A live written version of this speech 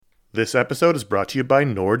This episode is brought to you by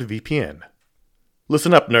NordVPN.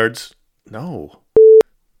 Listen up, nerds. No.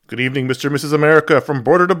 Good evening, Mr. and Mrs. America, from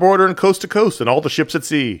border to border and coast to coast and all the ships at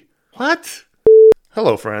sea. What?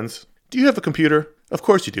 Hello, friends. Do you have a computer? Of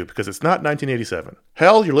course you do, because it's not 1987.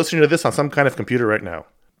 Hell, you're listening to this on some kind of computer right now.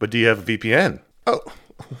 But do you have a VPN? Oh,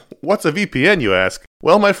 what's a VPN, you ask?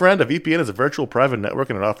 Well, my friend, a VPN is a virtual private network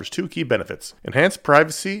and it offers two key benefits: enhanced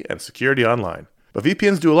privacy and security online. But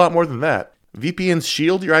VPNs do a lot more than that. VPNs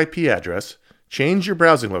shield your IP address, change your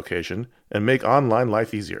browsing location, and make online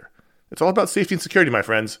life easier. It's all about safety and security, my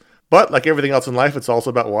friends. But like everything else in life, it's also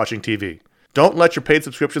about watching TV. Don't let your paid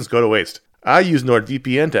subscriptions go to waste. I use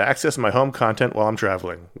NordVPN to access my home content while I'm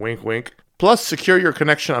traveling. Wink, wink. Plus, secure your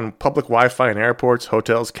connection on public Wi-Fi in airports,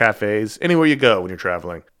 hotels, cafes, anywhere you go when you're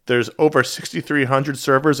traveling. There's over 6,300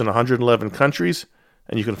 servers in 111 countries,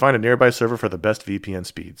 and you can find a nearby server for the best VPN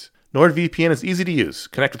speeds. NordVPN is easy to use.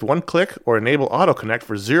 Connect with one click or enable auto-connect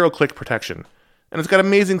for zero-click protection. And it's got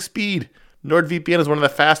amazing speed. NordVPN is one of the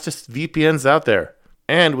fastest VPNs out there.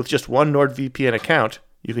 And with just one NordVPN account,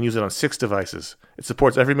 you can use it on 6 devices. It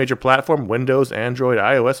supports every major platform: Windows, Android,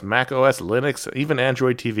 iOS, macOS, Linux, even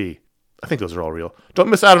Android TV. I think those are all real. Don't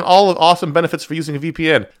miss out on all the awesome benefits for using a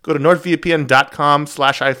VPN. Go to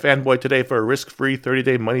nordvpn.com/ifanboy today for a risk-free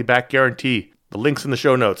 30-day money-back guarantee. The link's in the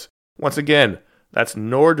show notes. Once again, that's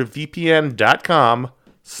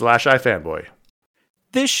nordvpn.com/ifanboy.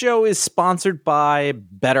 This show is sponsored by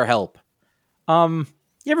BetterHelp. You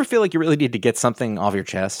ever feel like you really need to get something off your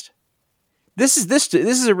chest? This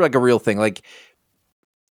is like a real thing. Like,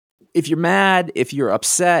 if you're mad, if you're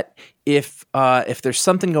upset, if there's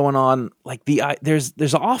something going on, like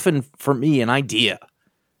there's often for me an idea.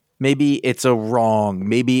 Maybe it's a wrong,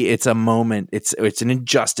 maybe it's a moment, it's an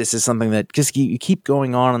injustice, it's something that just you keep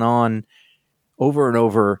going on and on over and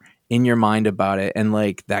over in your mind about it, and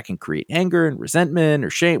like that can create anger and resentment or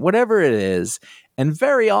shame, whatever it is. And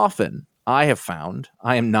very often I have found,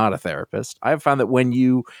 I am not a therapist, I have found that when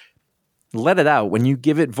you let it out, when you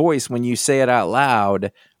give it voice, when you say it out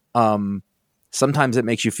loud, sometimes it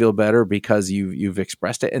makes you feel better because you've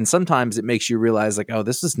expressed it, and sometimes it makes you realize like, oh,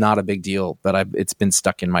 this is not a big deal, but it's been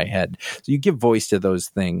stuck in my head. So you give voice to those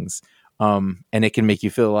things, and it can make you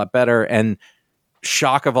feel a lot better. And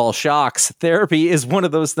shock of all shocks, therapy is one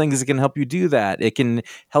of those things that can help you do that. It can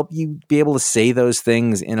help you be able to say those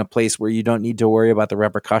things in a place where you don't need to worry about the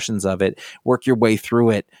repercussions of it, work your way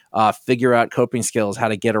through it, figure out coping skills, how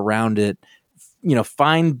to get around it,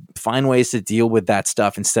 find ways to deal with that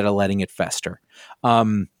stuff instead of letting it fester.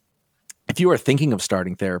 If you are thinking of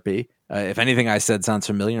starting therapy, if anything I said sounds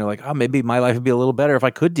familiar, you're like, oh, maybe my life would be a little better if I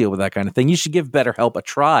could deal with that kind of thing, you should give BetterHelp a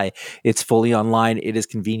try. It's fully online. It is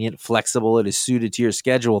convenient, flexible. It is suited to your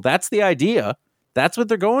schedule. That's the idea. That's what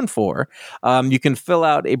they're going for. You can fill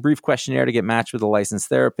out a brief questionnaire to get matched with a licensed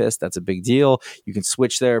therapist. That's a big deal. You can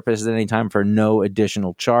switch therapists at any time for no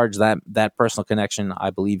additional charge. That personal connection, I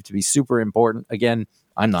believe, to be super important. Again,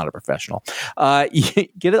 I'm not a professional.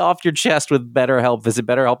 Get it off your chest with BetterHelp. Visit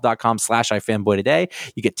BetterHelp.com/ifanboy today.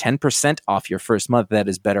 You get 10% off your first month. That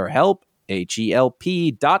is BetterHelp,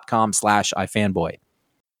 HELP.com/ifanboy.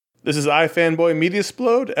 This is iFanboy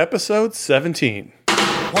Mediasplode, episode 17.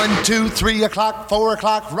 1, 2, 3 o'clock, 4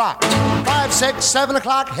 o'clock, rock. 5, 6, 7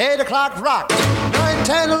 o'clock, 8 o'clock, rock. 9,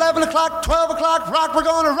 10, 11 o'clock, 12 o'clock, rock. We're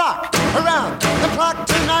gonna rock around the clock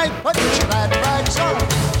tonight. Put your glad rags on,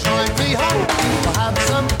 join me home. We'll have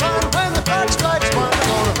some fun when the clock strikes 1. We're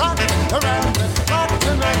gonna rock around the clock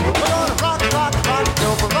tonight. We're gonna rock, rock, rock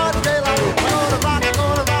till broad daylight. We're gonna rock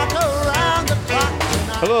around the clock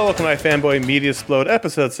tonight. Hello, welcome to iFanboy Mediasplode,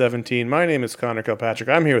 episode 17. My name is Connor Kilpatrick.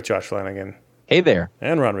 I'm here with Josh Flanagan. Hey there.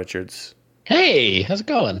 And Ron Richards. Hey, how's it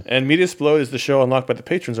going? And Mediasplode is the show unlocked by the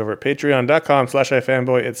patrons over at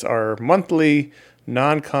patreon.com/ifanboy. It's our monthly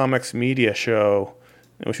non-comics media show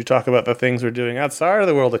in which we talk about the things we're doing outside of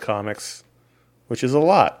the world of comics, which is a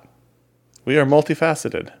lot. We are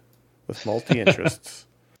multifaceted with multi-interests.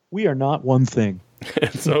 We are not one thing.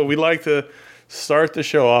 And so we like to start the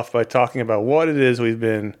show off by talking about what it is we've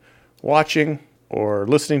been watching or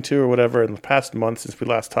listening to or whatever in the past month since we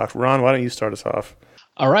last talked. Ron, why don't you start us off?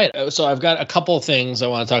 All right. So I've got a couple of things I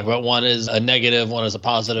want to talk about. One is a negative, one is a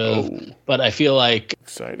positive. Oh, but I feel like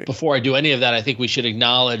before I do any of that, I think we should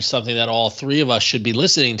acknowledge something that all three of us should be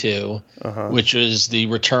listening to, which is the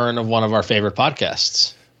return of one of our favorite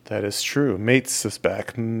podcasts. That is true. Mates is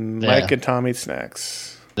back. Mike and Tom Eat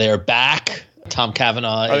Snacks. They're back. Tom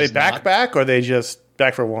Cavanaugh Are they back, or are they just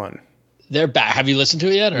back for one? They're back. Have you listened to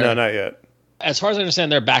it yet? Or? No, not yet. As far as I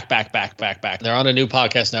understand, they're back. They're on a new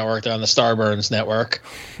podcast network. They're on the Starburns network.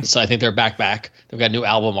 So I think they're back. They've got new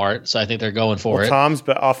album art. So I think they're going for it. Tom's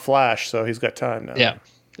off Flash, so he's got time now. Yeah.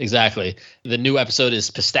 Exactly. The new episode is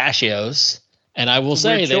pistachios, and I will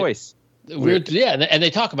say choice. Weird, yeah, and they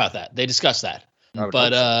talk about that. They discuss that.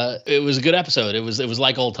 But it was a good episode. It was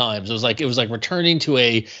like old times. It was like returning to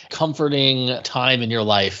a comforting time in your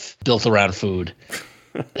life built around food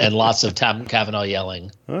and lots of Kavanaugh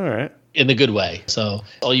yelling. All right. In the good way. So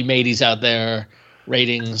all you mateys out there,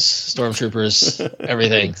 ratings, stormtroopers,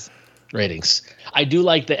 everything. Ratings. I do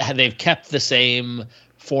like that they've kept the same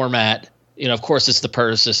format. You know, of course, it's the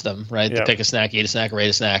PERS system, right? Yep. To pick a snack, eat a snack, rate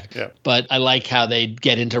a snack. Yep. But I like how they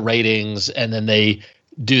get into ratings and then they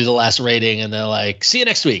do the last rating and they're like, see you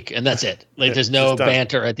next week. And that's it. Like there's no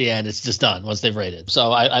banter at the end. It's just done once they've rated.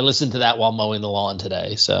 So I listened to that while mowing the lawn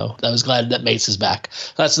today. So I was glad that Mace is back.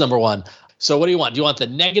 That's number one. So what do you want? Do you want the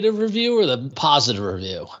negative review or the positive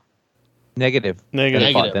review? Negative.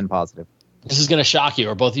 Then positive. This is going to shock you.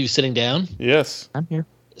 Are both of you sitting down? Yes. I'm here.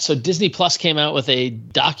 So Disney Plus came out with a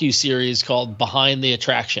docu-series called Behind the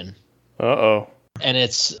Attraction. Uh-oh. And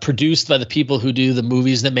it's produced by the people who do the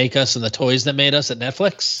movies that make us and the toys that made us at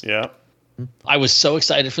Netflix. Yeah. I was so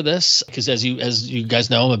excited for this because as you guys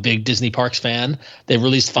know, I'm a big Disney Parks fan. They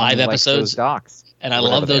released 5 episodes. Like docs. And I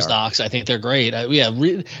love those docs. I think they're great. I don't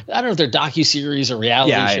know if they're docu-series or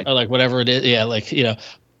reality show, or like whatever it is. Yeah, like, you know.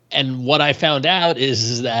 And what I found out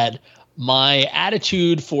is that my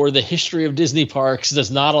attitude for the history of Disney parks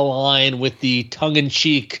does not align with the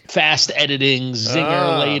tongue-in-cheek, fast editing,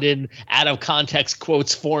 zinger-laden, out-of-context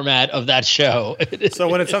quotes format of that show. So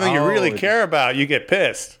when it's something you really care about, you get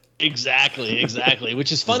pissed. Exactly.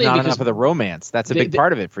 Which is funny not because enough of the romance. That's a big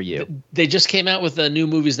part of it for you. They just came out with the new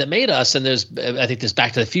movies that made us, and I think there's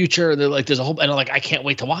Back to the Future. And they're like, there's a whole, and I'm like, I can't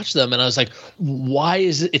wait to watch them. And I was like, why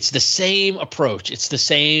is it? It's the same approach. It's the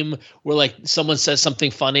same. Where like someone says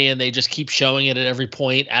something funny and they just keep showing it at every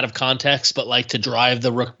point out of context, but like to drive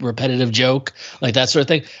the repetitive joke, like that sort of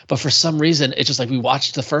thing. But for some reason, it's just like we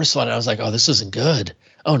watched the first one, and I was like, oh, this isn't good.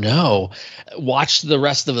 Oh no. Watch the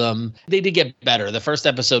rest of them. They did get better. The first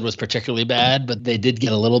episode was particularly bad, but they did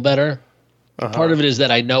get a little better. Part of it is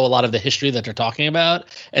that I know a lot of the history that they're talking about.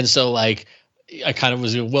 And so like I kind of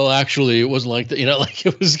was, well, actually it wasn't like that, you know, like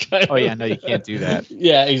it was kind of, oh yeah, no, you can't do that.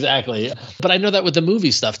 Yeah, exactly. But I know that with the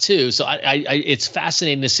movie stuff too. So I it's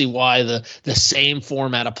fascinating to see why the same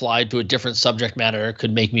format applied to a different subject matter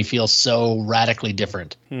could make me feel so radically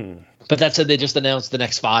different. But that said, they just announced the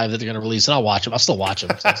next 5 that they're going to release, and I'll watch them. I'll still watch them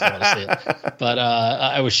because I still want to see it. But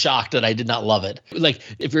I was shocked that I did not love it. Like,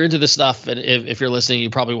 if you're into this stuff, and if you're listening, you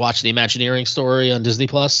probably watched the Imagineering story on Disney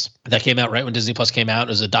Plus. That came out right when Disney Plus came out. It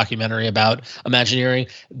was a documentary about Imagineering.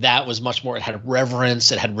 That was much more. It had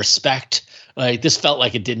reverence. It had respect. Like, this felt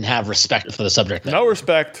like it didn't have respect for the subject matter. No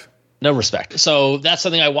respect. No respect. So that's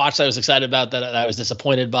something I watched. I was excited about that. I was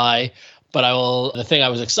disappointed by. But the thing I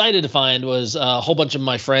was excited to find was a whole bunch of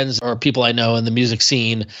my friends or people I know in the music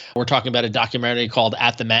scene were talking about a documentary called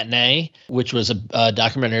At the Matinee, which was a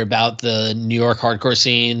documentary about the New York hardcore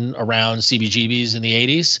scene around CBGBs in the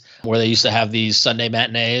 80s, where they used to have these Sunday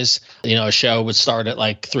matinees. You know, a show would start at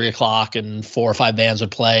like 3:00 and 4 or 5 bands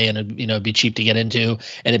would play, and it'd be cheap to get into.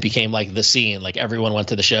 And it became like the scene. Like everyone went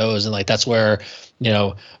to the shows, and like that's where, you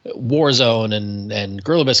know, Warzone and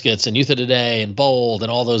Gorilla Biscuits and Youth of Today and Bold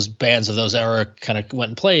and all those bands of those era kind of went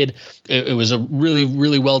and played. It was a really,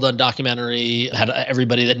 really well done documentary. Had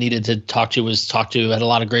everybody that needed to talk to was talked to. Had a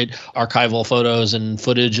lot of great archival photos and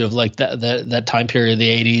footage of like that time period of the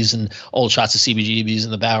 80s and old shots of CBGBs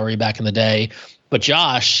in the Bowery back in the day. But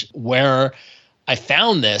Josh, where I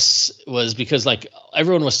found this was because like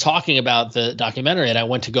everyone was talking about the documentary, and I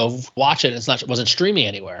went to go watch it. It wasn't streaming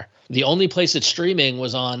anywhere. The only place it's streaming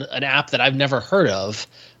was on an app that I've never heard of,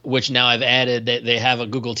 which now I've added. They have a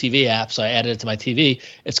Google TV app, so I added it to my TV.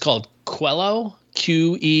 It's called Quello,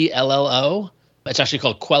 Quello. It's actually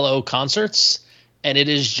called Quello Concerts, and it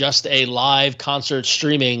is just a live concert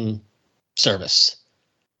streaming service.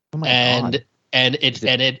 Oh my God.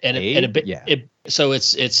 So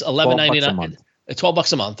it's $11.99. It's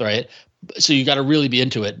 $12 a month, right? So you got to really be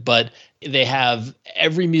into it. But they have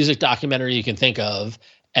every music documentary you can think of,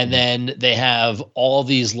 and then they have all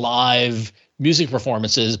these live music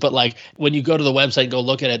performances. But like when you go to the website and go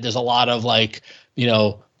look at it, there's a lot of like, you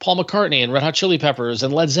know, Paul McCartney and Red Hot Chili Peppers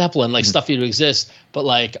and Led Zeppelin, like stuff to exist. But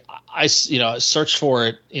like I searched for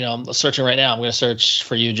it. You know, I'm searching right now. I'm going to search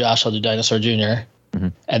for you, Josh. I'll do Dinosaur Jr.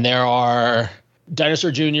 And there are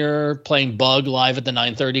Dinosaur Jr. playing Bug live at the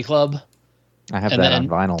 930 Club. I have that on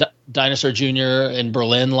vinyl. Dinosaur Jr. in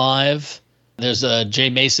Berlin live. There's a Jay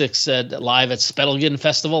Masix live at Spiegelgen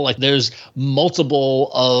Festival. Like there's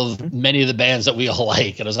multiple of many of the bands that we all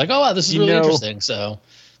like. And I was like, oh, wow, this is really interesting. So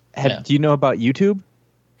do you know about YouTube?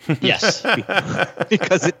 Yes.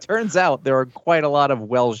 Because it turns out there are quite a lot of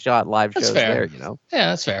well-shot live shows there, you know? Yeah,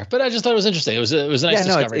 that's fair. But I just thought it was interesting. It was a nice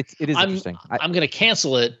discovery. It is interesting. I'm going to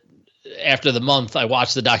cancel it after the month I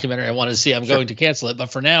watched the documentary. I wanted to see. I'm going to cancel it. But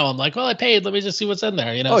for now, I'm like, well, I paid. Let me just see what's in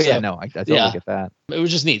there, you know? Oh, yeah, no, I totally get that. It was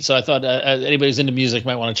just neat. So I thought anybody who's into music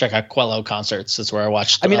might want to check out Quello concerts. That's where I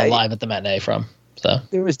watched live at the matinee from. So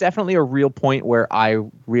there was definitely a real point where I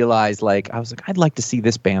realized, like, I was like, I'd like to see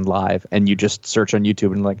this band live. And you just search on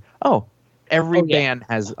YouTube and like, every band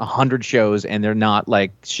has 100 shows and they're not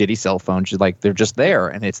like shitty cell phones. Like, they're just there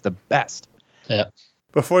and it's the best. Yeah.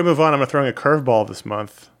 Before we move on, I'm throwing a curveball this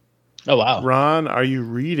month. Oh, wow. Ron, are you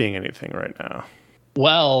reading anything right now?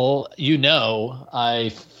 Well,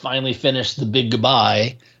 I finally finished The Big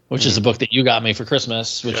Goodbye, which is a book that you got me for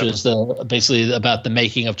Christmas, which is basically about the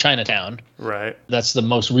making of Chinatown. Right. That's the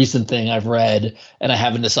most recent thing I've read, and I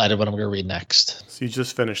haven't decided what I'm going to read next. So you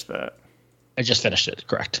just finished that? I just finished it,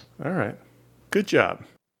 correct. All right. Good job.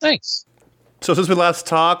 Thanks. So since we last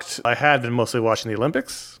talked, I had been mostly watching the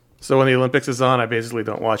Olympics. So when the Olympics is on, I basically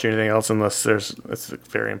don't watch anything else unless it's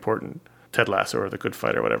very important. Ted Lasso or The Good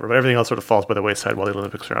Fight or whatever. But everything else sort of falls by the wayside while the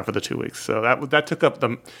Olympics are on for the 2 weeks. So that took up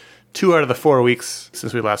the 2 out of the 4 weeks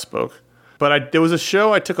since we last spoke. But there was a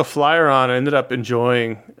show I took a flyer on and ended up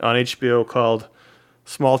enjoying on HBO called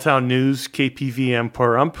Small Town News KPVM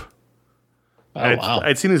Pahrump. Oh, wow.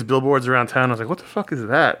 I'd seen these billboards around town. I was like, what the fuck is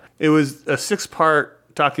that? It was a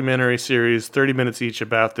 6-part documentary series, 30 minutes each,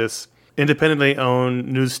 about this independently owned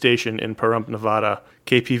news station in Pahrump, Nevada,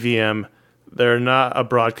 KPVM. They're not a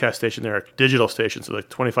broadcast station. They're a digital station, so like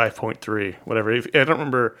 25.3, whatever. I don't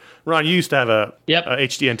remember. Ron, you used to have a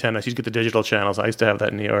HD antenna. So you get the digital channels. I used to have that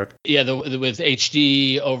in New York. Yeah, with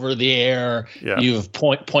HD over the air, you have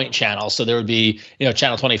point channels. So there would be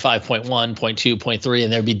channel 25.1, 0.2, 0.3,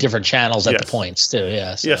 and there would be different channels at the points too.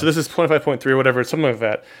 Yeah. So this is 25.3, whatever, something like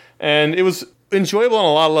that. And it was enjoyable on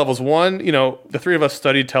a lot of levels. One, the three of us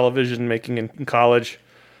studied television making in college,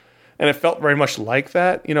 and it felt very much like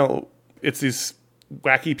that. It's these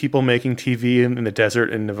wacky people making TV in the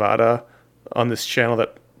desert in Nevada on this channel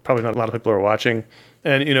that probably not a lot of people are watching.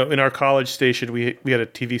 And, in our college station, we had a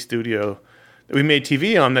TV studio that we made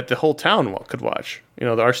TV on that the whole town could watch.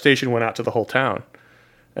 Our station went out to the whole town.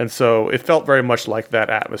 And so it felt very much like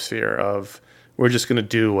that atmosphere of we're just going to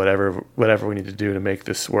do whatever we need to do to make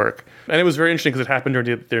this work. And it was very interesting because it happened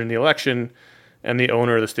during the election. And the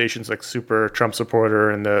owner of the station's like super Trump supporter,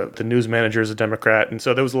 and the news manager is a Democrat. And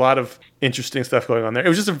so there was a lot of interesting stuff going on there. It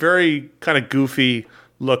was just a very kind of goofy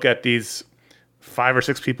look at these 5 or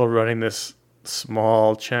 6 people running this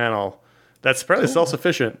small channel that's fairly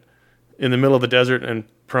self-sufficient in the middle of the desert in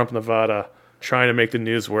Pahrump, Nevada, trying to make the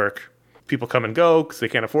news work. People come and go because they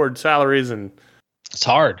can't afford salaries, and it's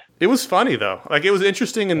hard. It was funny though. Like, it was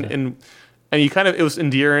interesting and it was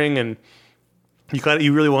endearing, and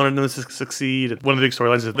you really wanted them to succeed. One of the big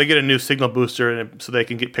storylines is they get a new signal booster, so they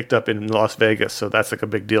can get picked up in Las Vegas. So that's like a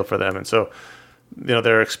big deal for them. And so,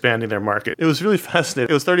 they're expanding their market. It was really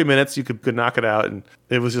fascinating. It was 30 minutes. You could knock it out. And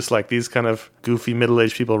it was just like these kind of goofy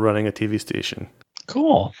middle-aged people running a TV station.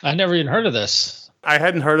 Cool. I never even heard of this. I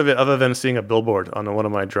hadn't heard of it other than seeing a billboard on one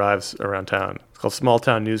of my drives around town. It's called Small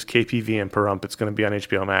Town News KPVM Pahrump. It's going to be on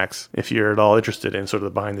HBO Max if you're at all interested in sort of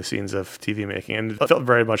the behind the scenes of TV making. And it felt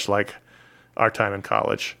very much like our time in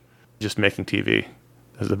college, just making TV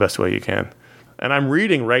is the best way you can. And I'm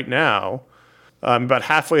reading right now, I'm about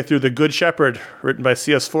halfway through The Good Shepherd, written by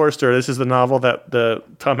C.S. Forrester. This is the novel that the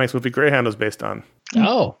Tom Hanks movie Greyhound was based on.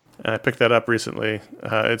 Oh. And I picked that up recently.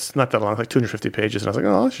 It's not that long, like 250 pages. And I was like,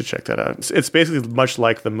 I should check that out. It's basically much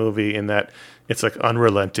like the movie in that it's like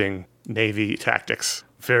unrelenting Navy tactics.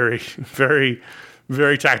 Very, very,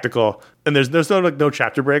 very tactical. And there's no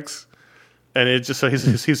chapter breaks. And it's just so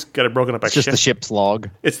he's got it broken up by shifts. It's just shift. the ship's log.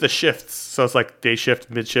 It's the shifts. So it's like day shift,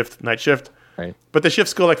 mid shift, night shift. Right. But the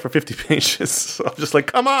shifts go like for 50 pages. So I'm just like,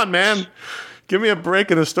 come on, man. Give me a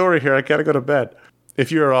break in the story here. I gotta go to bed.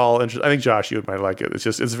 If you're all interested, I think Josh, you might like it.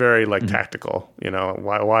 It's very like tactical,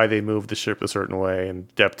 why they move the ship a certain way,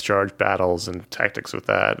 and depth charge battles and tactics with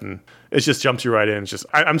that. And it just jumps you right in. It's just,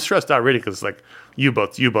 I'm stressed out reading because it's like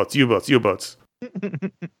U-boats.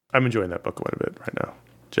 I'm enjoying that book quite a bit right now.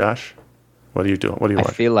 Josh? What are you doing? What are you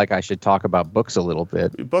watching? I feel like I should talk about books a little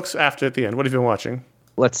bit. Books after at the end. What have you been watching?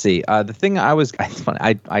 Let's see. The thing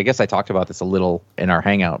I guess I talked about this a little in our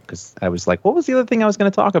hangout because I was like, what was the other thing I was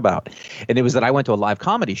going to talk about? And it was that I went to a live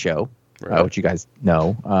comedy show, which you guys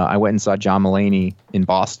know. I went and saw John Mulaney in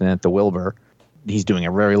Boston at the Wilbur. He's doing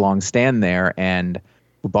a very long stand there, and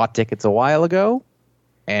we bought tickets a while ago.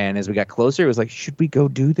 And as we got closer, it was like, should we go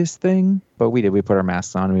do this thing? But we did. We put our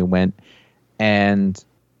masks on and we went. And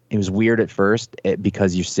It was weird at first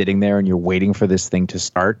because you're sitting there and you're waiting for this thing to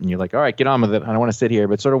start and you're like, all right, get on with it. I don't want to sit here.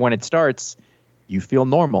 But sort of when it starts, you feel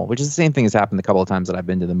normal, which is the same thing has happened a couple of times that I've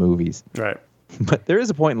been to the movies. Right. But there is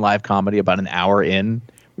a point in live comedy about an hour in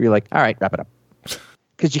where you're like, all right, wrap it up.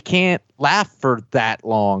 Because you can't laugh for that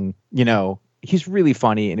long. You know, he's really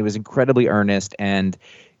funny and it was incredibly earnest and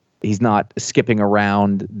he's not skipping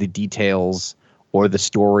around the details or the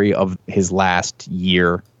story of his last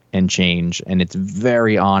year and change, and it's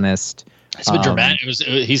very honest. It's been dramatic.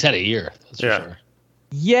 He's had a year, that's for sure.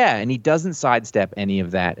 Yeah, and he doesn't sidestep any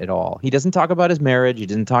of that at all. He doesn't talk about his marriage. He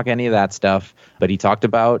doesn't talk any of that stuff. But he talked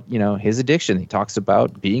about, his addiction. He talks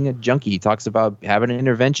about being a junkie. He talks about having an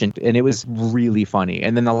intervention, and it was really funny.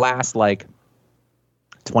 And then the last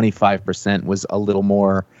 25% was a little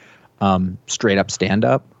more straight up stand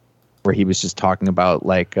up, where he was just talking about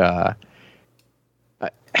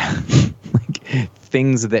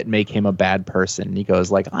things that make him a bad person. He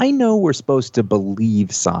goes I know we're supposed to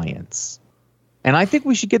believe science and I think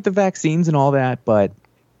we should get the vaccines and all that, but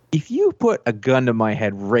if you put a gun to my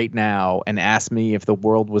head right now and ask me if the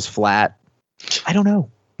world was flat, I don't know.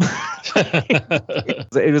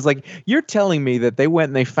 It was you're telling me that they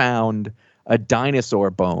went and they found a dinosaur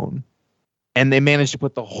bone and they managed to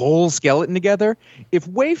put the whole skeleton together. If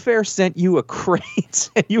Wayfair sent you a crate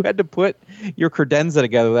and you had to put your credenza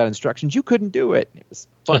together without instructions, you couldn't do it. It was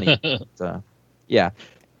funny. Yeah,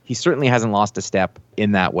 he certainly hasn't lost a step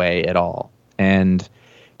in that way at all. And,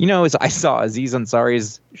 as I saw Aziz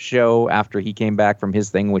Ansari's show after he came back from his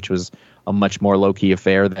thing, which was a much more low-key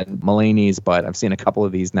affair than Mulaney's, but I've seen a couple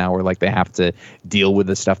of these now where they have to deal with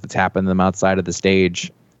the stuff that's happened to them outside of the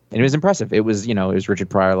stage. And it was impressive. It was, it was Richard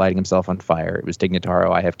Pryor lighting himself on fire. It was Tig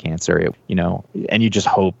Notaro, I have cancer. And you just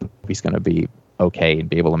hope he's going to be okay and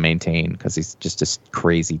be able to maintain because he's just a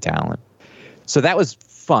crazy talent. So that was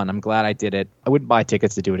fun. I'm glad I did it. I wouldn't buy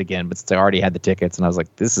tickets to do it again, but since I already had the tickets and I was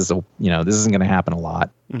like, this isn't going to happen a lot.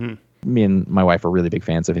 Mm-hmm. Me and my wife are really big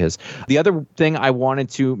fans of his. The other thing I wanted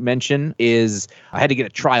to mention is I had to get a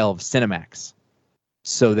trial of Cinemax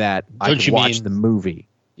so that I could watch the movie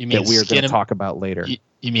that we're going to talk about later.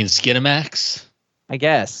 You mean Skinamax? I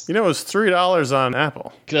guess. It was $3 on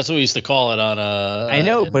Apple. That's what we used to call it on I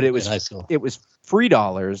know, but it was high school. It was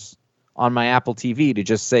 $3 on my Apple TV to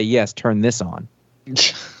just say, yes, turn this on.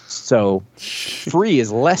 So free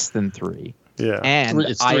is less than 3. Yeah. And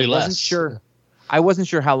it's 3 less. I wasn't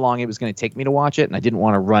sure how long it was going to take me to watch it, and I didn't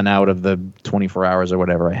want to run out of the 24 hours or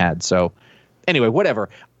whatever I had. So anyway, whatever.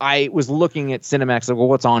 I was looking at Cinemax,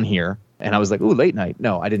 what's on here? And I was like, ooh, late night.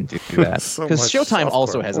 No, I didn't do that. Because Showtime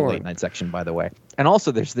also has a late night section, by the way. And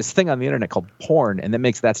also there's this thing on the internet called porn, and that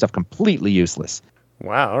makes that stuff completely useless.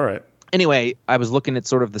 Wow, all right. Anyway, I was looking at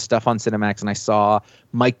sort of the stuff on Cinemax, and I saw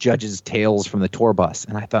Mike Judge's Tales from the Tour Bus.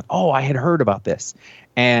 And I thought, I had heard about this.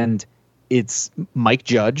 And it's Mike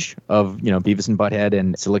Judge of, Beavis and Butthead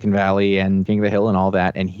and Silicon Valley and King of the Hill and all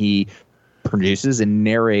that. And he produces and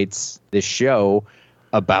narrates this show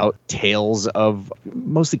about tales of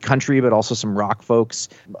mostly country, but also some rock folks.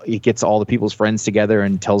 It gets all the people's friends together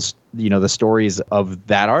and tells, the stories of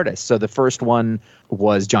that artist. So the first one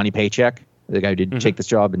was Johnny Paycheck, the guy who did Take This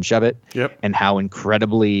Job and Shove It. Yep. And how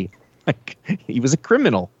incredibly, he was a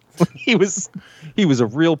criminal. he was a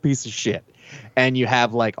real piece of shit. And you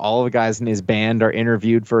have all the guys in his band are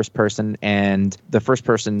interviewed first person, and the first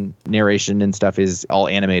person narration and stuff is all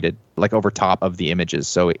animated, over top of the images.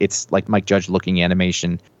 So it's like Mike Judge looking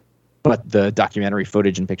animation, but the documentary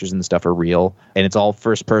footage and pictures and stuff are real, and it's all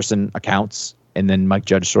first person accounts. And then Mike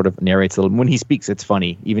Judge sort of narrates a little. When he speaks, it's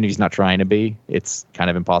funny. Even if he's not trying to be, it's kind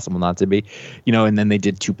of impossible not to be. And then they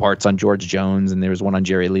did 2 parts on George Jones, and there was one on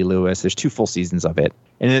Jerry Lee Lewis. There's 2 full seasons of it.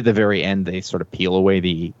 And then at the very end, they sort of peel away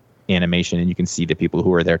the animation and you can see the people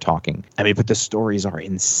who are there talking. I mean, but the stories are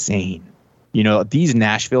insane. These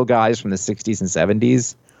Nashville guys from the 60s and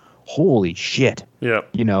 70s, holy shit. Yeah.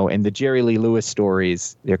 And the Jerry Lee Lewis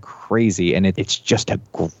stories, they're crazy. And it's just a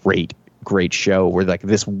great show where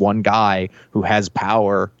this one guy who has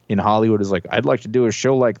power in Hollywood is I'd like to do a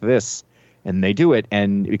show like this. And they do it,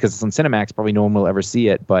 and because it's on Cinemax, probably no one will ever see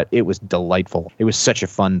it, but it was delightful. It was such a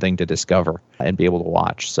fun thing to discover and be able to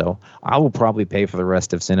watch. So I will probably pay for the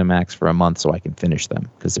rest of Cinemax for a month so I can finish them,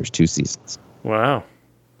 because there's 2 seasons. Wow.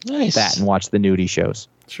 Nice. That and watch the nudie shows.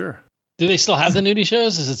 Sure. Do they still have the nudie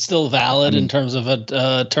shows? Is it still valid in terms of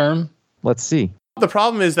a term? Let's see. The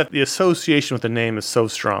problem is that the association with the name is so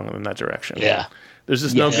strong in that direction. Yeah. There's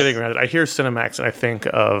just no getting around it. I hear Cinemax and I think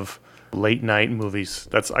of late night movies.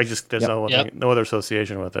 There's no other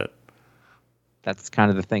association with it. That's kind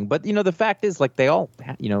of the thing. But the fact is, they all,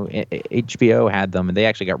 HBO had them, and they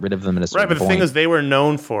actually got rid of them in a certain point. Right, but the thing is, they were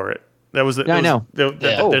known for it. That was I know. The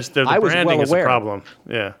branding is the problem.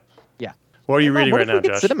 Yeah. Yeah. What are you reading right now,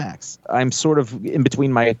 Josh? Cinemax. I'm sort of in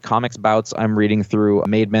between my comics bouts. I'm reading through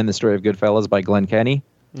Made Men: The Story of Goodfellas by Glenn Kenny.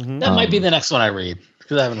 Mm-hmm. That might be the next one I read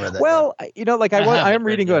because I haven't read that. Well, yet. I am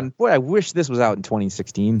reading going, boy, I wish this was out in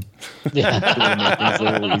 2016. Yeah. Make things a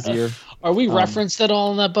little easier. Are we referenced at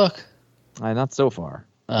all in that book? Not so far.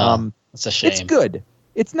 That's a shame. It's good.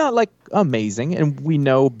 It's not like amazing, and we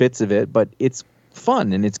know bits of it, but it's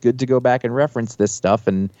fun and it's good to go back and reference this stuff.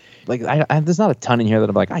 And like, there's not a ton in here that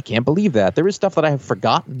I'm like, I can't believe that. There is stuff that I have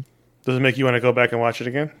forgotten. Does it make you want to go back and watch it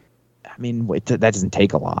again? I mean, that doesn't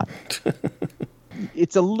take a lot.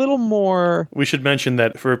 It's a little more. We should mention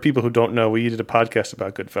that for people who don't know, we did a podcast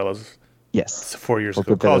about Goodfellas. Yes. 4 years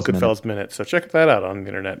ago, called Goodfellas Minute. So check that out on the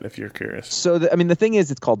internet if you're curious. So, the thing is,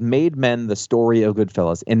 it's called Made Men: The Story of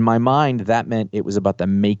Goodfellas. In my mind, that meant it was about the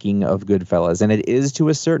making of Goodfellas, and it is to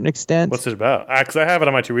a certain extent. What's it about? Because I have it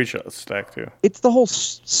on my to-read stack, too. It's the whole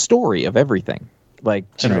story of everything. Like,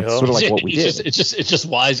 sort of like what we did. It's just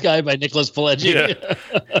Wise Guy by Nicholas Pileggi. Yeah.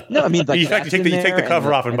 No, I mean, like, in fact, you take the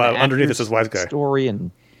cover off and underneath it says Wise Guy. Story and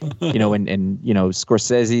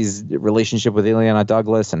Scorsese's relationship with Ileana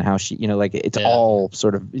Douglas and how she, it's all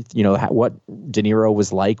sort of, what De Niro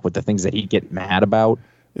was like with the things that he'd get mad about.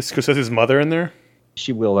 Is Scorsese's mother in there?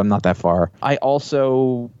 She will. I'm not that far. I've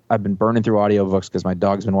been burning through audiobooks because my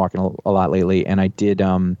dog's been walking a lot lately, and I did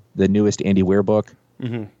the newest Andy Weir book,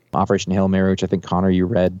 Operation Hail Mary, which I think, Connor, you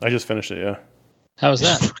read. I just finished it, yeah. How was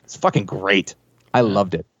that? It's fucking great. I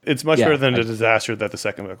loved it. It's much better than the disaster that the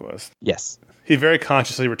second book was. Yes. He very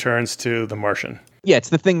consciously returns to The Martian. Yeah, it's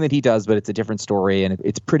the thing that he does, but it's a different story, and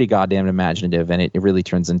it's pretty goddamn imaginative, and it really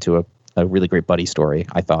turns into a really great buddy story,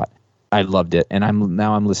 I thought. I loved it, and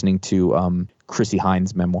I'm listening to Chrissy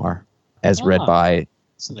Hines' memoir, as read by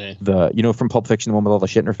from Pulp Fiction, the one with all the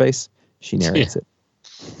shit in her face. She narrates it.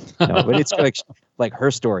 No, but it's like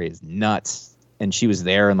her story is nuts, and she was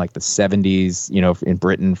there in like the 70s, in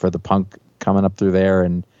Britain for the punk coming up through there,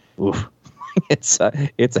 and oof. It's a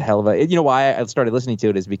hell of a. Why I started listening to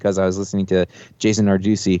it is because I was listening to Jason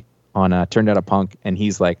Narducci on Turned Out a Punk, and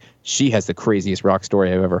he's like, she has the craziest rock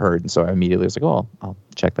story I've ever heard, and so I immediately was like, oh, I'll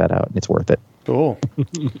check that out, and it's worth it. Cool.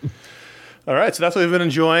 All right, so that's what we've been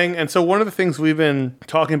enjoying, and so one of the things we've been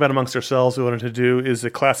talking about amongst ourselves we wanted to do is a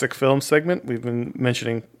classic film segment. We've been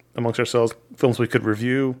mentioning amongst ourselves films we could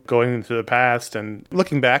review, going into the past and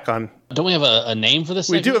looking back on. Don't we have a name for this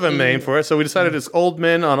segment? We do have a name for it, so we decided it's Old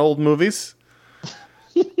Men on Old Movies.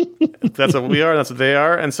 That's what we are, that's what they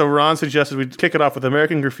are. And so Ron suggested we kick it off with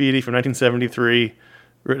American Graffiti from 1973,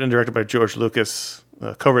 written and directed by George Lucas,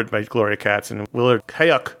 co-written by Gloria Katz and Willard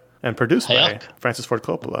Hayek, and produced by Francis Ford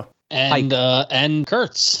Coppola. And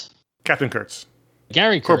Kurtz. Captain Kurtz.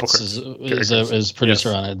 Gary Kurtz is producer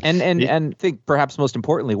on it. And I think perhaps most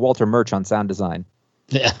importantly, Walter Murch on sound design.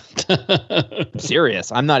 Yeah. I'm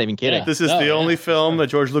serious. I'm not even kidding. Yeah. This is the only film that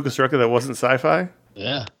George Lucas directed that wasn't sci-fi.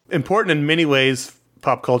 Yeah. Important in many ways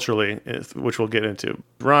pop culturally, which we'll get into.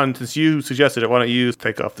 Ron, since you suggested it, why don't you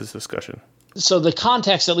take off this discussion? So the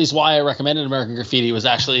context, at least why I recommended American Graffiti,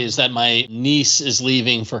 is that my niece is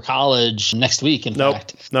leaving for college next week, in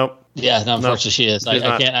fact. Nope. Yeah, no, unfortunately she is.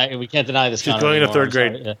 We can't deny this. She's going into third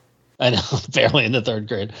grade. Yeah. I know, barely in the third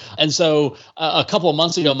grade. And so a couple of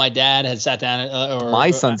months ago, my dad had sat down. My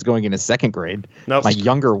son's going into second grade. Nope. My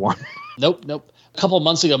younger one. Nope. A couple of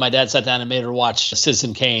months ago, my dad sat down and made her watch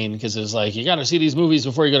Citizen Kane because it was like, you got to see these movies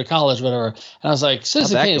before you go to college, whatever. And I was like,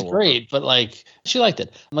 Citizen Kane is great, but like, she liked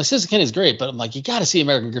it. I'm like, Citizen Kane is great, but I'm like, you got to see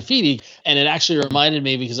American Graffiti. And it actually reminded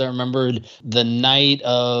me because I remembered the night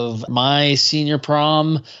of my senior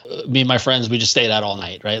prom, me and my friends, we just stayed out all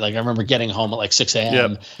night, right? Like I remember getting home at like 6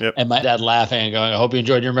 a.m. Yep. And my dad laughing and going, I hope you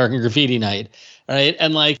enjoyed your American Graffiti night, right?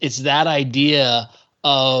 And like, it's that idea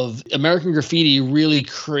of American Graffiti really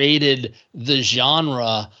created the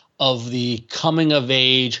genre of the coming of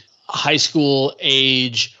age, high school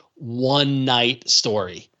age, one night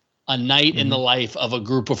story. A night in the life of a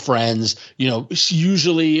group of friends,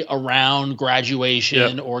 usually around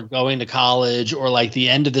graduation or going to college or like the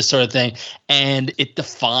end of this sort of thing. And it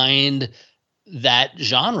defined that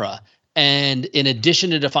genre. And in addition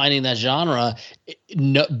to defining that genre,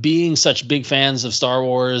 being such big fans of Star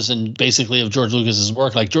Wars and basically of George Lucas's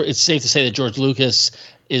work, like it's safe to say that George Lucas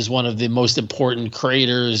is one of the most important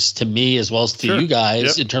creators to me as well as to you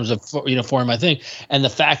guys in terms of, forming my thing. And the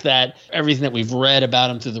fact that everything that we've read about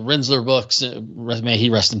him through the Rinsler books, may he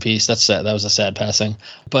rest in peace. That's sad. That was a sad passing.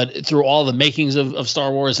 But through all the makings of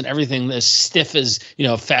Star Wars and everything as stiff as,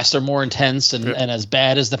 faster, more intense and as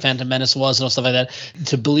bad as the Phantom Menace was and all stuff like that,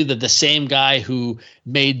 to believe that the same guy who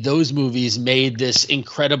made those movies made this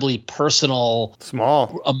incredibly personal,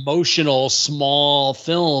 emotional, small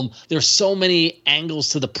film. There's so many angles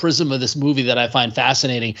to the prism of this movie that I find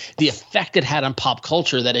fascinating. The effect it had on pop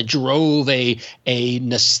culture, that it drove a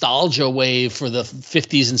nostalgia wave for the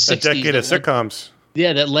 50s and 60s. A decade of sitcoms.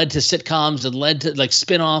 Yeah, that led to sitcoms and led to like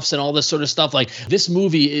spin-offs and all this sort of stuff. Like, this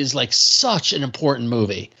movie is like such an important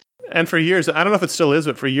movie. And for years, I don't know if it still is,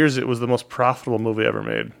 but for years it was the most profitable movie ever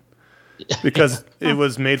made. Because it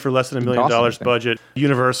was made for less than $1 million budget.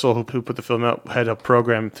 Universal, who put the film out, had a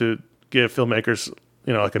program to give filmmakers,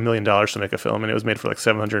 like $1 million to make a film, and it was made for like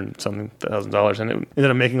 $700,000, and it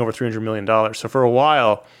ended up making over $300 million. So for a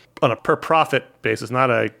while, on a per profit basis,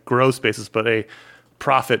 not a gross basis, but a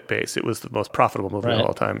profit base, it was the most profitable movie of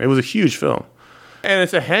all time. It was a huge film, and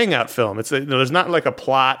it's a hangout film. It's there's not like a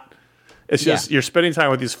plot. It's just you're spending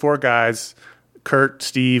time with these four guys. Kurt,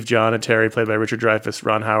 Steve, John, and Terry, played by Richard Dreyfuss,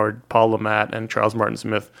 Ron Howard, Paul LaMatt, and Charles Martin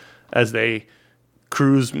Smith, as they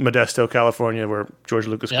cruise Modesto, California, where George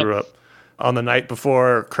Lucas grew up, on the night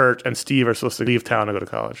before Kurt and Steve are supposed to leave town to go to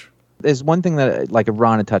college. There's one thing that, like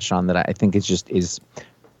Ron had touched on, that I think is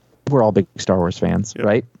we're all big Star Wars fans,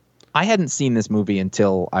 right? I hadn't seen this movie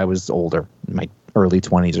until I was older, in my early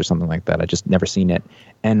 20s or something like that. I just never seen it.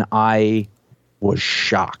 And I was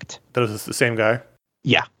shocked. That was the same guy?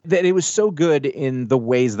 Yeah, that it was so good in the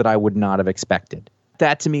ways that I would not have expected.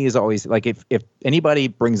 That to me is always like, if anybody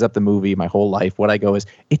brings up the movie my whole life, what I go is,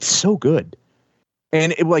 it's so good.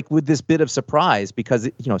 And it, like, with this bit of surprise, because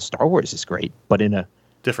Star Wars is great, but in a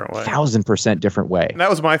different way, 1,000% different way. And that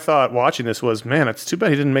was my thought watching this was, man, it's too bad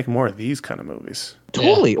he didn't make more of these kind of movies.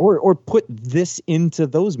 Totally, or put this into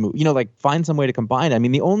those movies. Like, find some way to combine it. I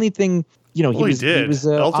mean, the only thing, he did. He was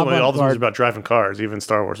ultimately all the movies about driving cars. Even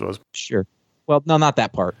Star Wars was. Sure. Well, no, not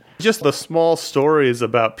that part. Just the small stories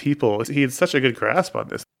about people. He had such a good grasp on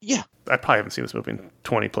this. Yeah. I probably haven't seen this movie in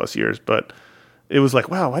 20 plus years, but it was like,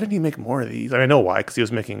 wow, why didn't he make more of these? I mean, I know why, because he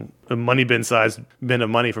was making a money bin-sized bin of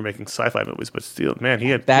money for making sci-fi movies, but still, man, he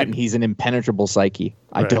had... That and he's an impenetrable psyche.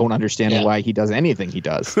 I don't understand why he does anything he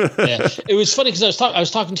does. It was funny because I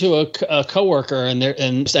was talking to a coworker, and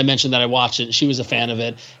I mentioned that I watched it, and she was a fan of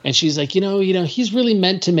it, and she's like, he's really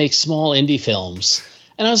meant to make small indie films.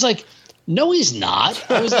 And I was like... No, he's not.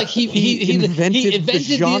 I was like, he invented the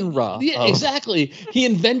genre. Exactly. He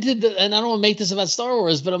invented and I don't want to make this about Star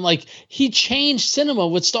Wars, but I'm like, he changed cinema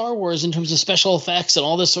with Star Wars in terms of special effects and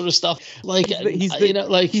all this sort of stuff. Like, he's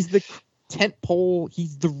the tent pole.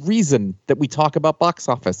 He's the reason that we talk about box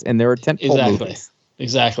office, and there are tent pole movies.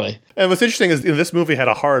 Exactly. And what's interesting is this movie had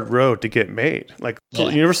a hard road to get made. Like,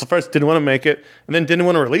 Universal first didn't want to make it, and then didn't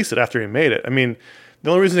want to release it after he made it. I mean, the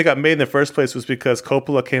only reason it got made in the first place was because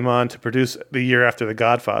Coppola came on to produce the year after The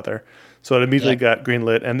Godfather. So it immediately got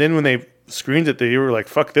greenlit. And then when they screened it, they were like,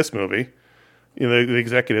 fuck this movie. The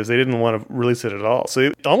executives, they didn't want to release it at all. So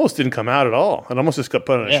it almost didn't come out at all. It almost just got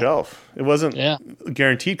put on a shelf. It wasn't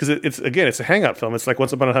guaranteed because it's a hangout film. It's like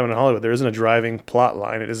Once Upon a Time in Hollywood. There isn't a driving plot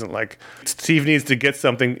line. It isn't like Steve needs to get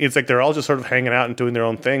something. It's like they're all just sort of hanging out and doing their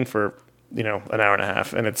own thing for, an hour and a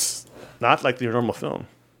half. And it's not like your normal film.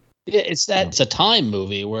 Yeah, it's a time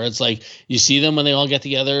movie where it's like you see them when they all get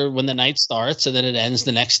together when the night starts, and then it ends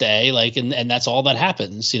the next day. Like, and that's all that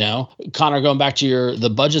happens, Connor, going back to the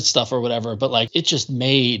budget stuff or whatever, but like it just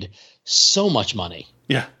made so much money.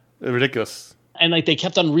 Yeah, ridiculous. And like they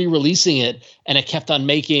kept on re-releasing it, and it kept on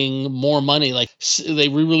making more money. Like they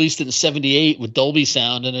re-released it in '78 with Dolby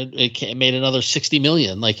Sound, and it made another $60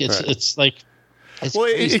 million. Like it's like.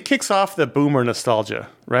 It kicks off the boomer nostalgia,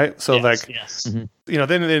 right? So then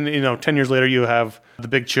 10 years later you have The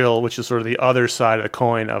Big Chill, which is sort of the other side of the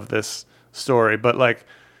coin of this story. But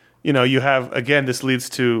you have, again, this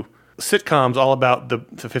leads to sitcoms all about the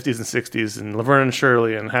 50s and 60s and Laverne and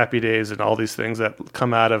Shirley and Happy Days and all these things that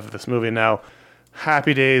come out of this movie. Now,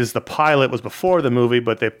 Happy Days, the pilot was before the movie,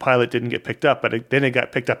 but the pilot didn't get picked up. But then it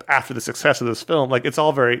got picked up after the success of this film. Like, it's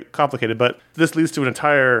all very complicated. But this leads to an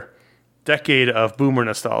entire decade of boomer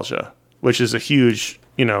nostalgia, which is a huge,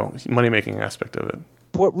 money-making aspect of it.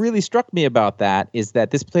 What really struck me about that is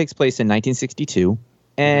that this takes place in 1962,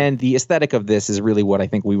 And the aesthetic of this is really what I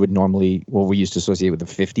think we would normally, what we used to associate with the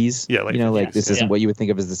 50s. Yeah, like this isn't what you would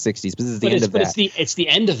think of as the 60s, but this is the end of that. It's the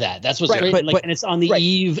end of that. That's what's great. And it's on the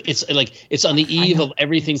eve. It's on the eve of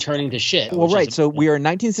everything turning to shit. Well, right. So we are in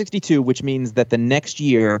 1962, which means that the next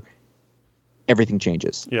year, everything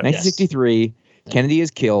changes. Yeah. 1963, Kennedy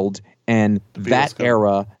is killed, and that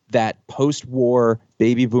era, that post-war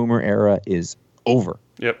baby boomer era, is over.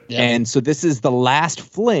 Yep. And so this is the last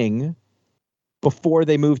fling before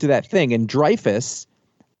they move to that thing. And Dreyfus,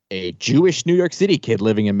 a Jewish New York City kid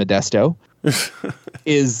living in Modesto,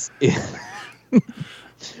 is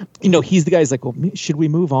he's the guy who's like, well, should we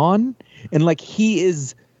move on? And like, he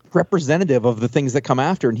is representative of the things that come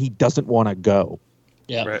after, and he doesn't want to go.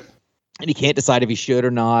 Yeah. Right. And he can't decide if he should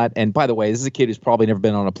or not. And by the way, this is a kid who's probably never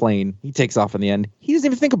been on a plane. He takes off in the end. He doesn't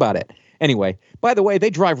even think about it. Anyway, by the way,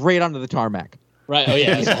 they drive right onto the tarmac. Right. Oh,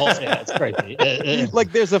 yeah. That's crazy.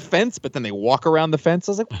 Like, there's a fence, but then they walk around the fence.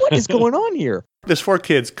 I was like, what is going on here? There's 4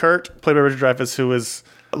 kids. Kurt, played by Richard Dreyfuss, who is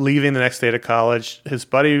leaving the next day to college. His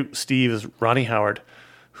buddy, Steve, is Ronnie Howard,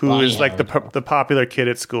 who is like the popular kid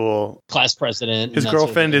at school. Class president. His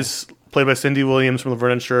girlfriend is played by Cindy Williams from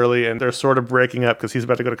Laverne and Shirley, and they're sort of breaking up because he's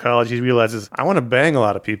about to go to college. He realizes, I want to bang a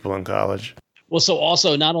lot of people in college. Well, so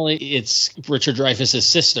also not only it's Richard Dreyfuss's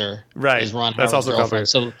sister, right? Is Ron That's Howard's also girlfriend.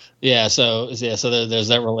 So there's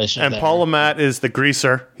that relationship. And Paul LaMatt is the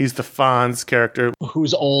greaser. He's the Fonz character,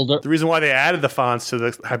 who's older. The reason why they added the Fonz to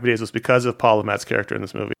the Happy Days was because of Paul LaMatt's character in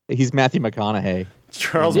this movie. He's Matthew McConaughey.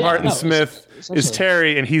 Charles Martin Smith is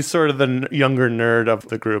Terry, and he's sort of the younger nerd of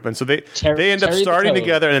the group. And so they end up starting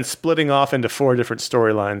together and then splitting off into 4 different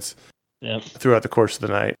storylines throughout the course of the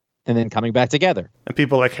night. And then coming back together. And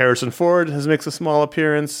people like Harrison Ford makes a small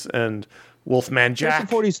appearance, and Wolfman Jack. Harrison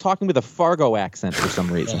Ford, he's talking with a Fargo accent for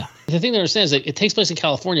some reason. Yeah. The thing to understand is that it takes place in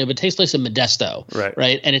California, but it takes place in Modesto.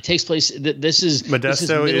 Right? And it takes place,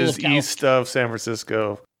 Modesto is east of San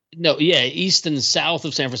Francisco. No, yeah, east and south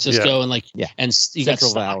of San Francisco, and and you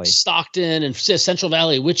Central got Valley, Stockton, and Central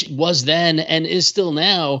Valley, which was then and is still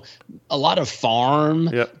now a lot of farm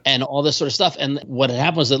and all this sort of stuff. And what had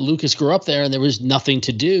happened was that Lucas grew up there, and there was nothing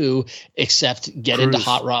to do except get into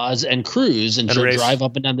hot rods and cruise and drive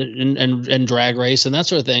up and down and drag race and that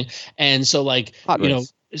sort of thing. And so, like,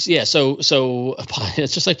 so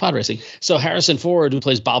it's just like pod racing. So Harrison Ford, who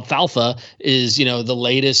plays Bob Falfa, is the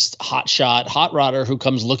latest hotshot hot rodder who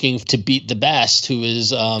comes looking to beat the best, who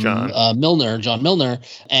is John Milner,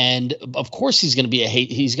 and of course he's going to be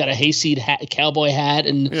he's got a hayseed hat, cowboy hat,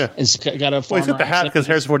 and got a. Well, he's got the hat because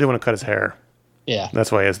Harrison Ford didn't want to cut his hair. Yeah,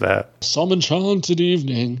 that's why he has that. Some enchanted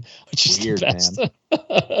evening, which is weird, the best. Man.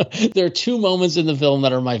 There are 2 moments in the film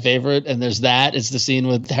that are my favorite, and there's that. It's the scene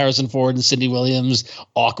with Harrison Ford and Cindy Williams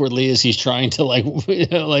awkwardly as he's trying to I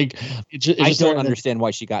don't understand why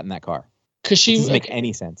she got in that car. Because she doesn't make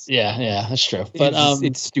any sense. Yeah, that's true. But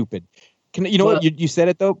it's stupid. You know what? You said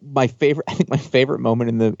it though. I think my favorite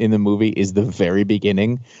moment in the movie is the very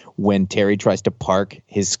beginning when Terry tries to park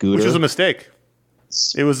his scooter, which is a mistake.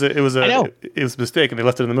 It was a mistake, and they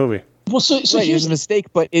left it in the movie. Well, so it was a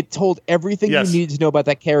mistake, but it told everything you needed to know about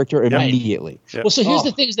that character immediately. Yep. Well, so here's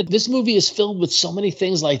the thing: is that this movie is filled with so many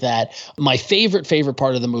things like that. My favorite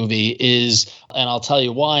part of the movie is, and I'll tell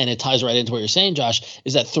you why, and it ties right into what you're saying, Josh,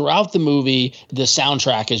 is that throughout the movie, the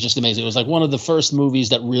soundtrack is just amazing. It was like one of the first movies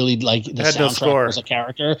that really the soundtrack was a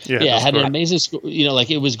character. Yeah, it had an amazing score.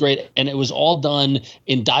 It was great, and it was all done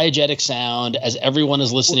in diegetic sound as everyone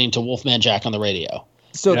is listening to Wolfman Jack on the radio.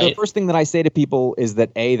 So the first thing that I say to people is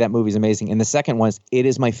that that movie's amazing. And the second one is it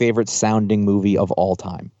is my favorite sounding movie of all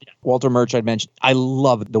time. Yeah. Walter Murch, I'd mentioned, I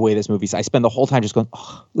love the way this movie's. I spend the whole time just going,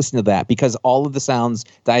 listen to that. Because all of the sounds,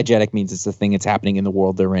 diegetic means it's the thing that's happening in the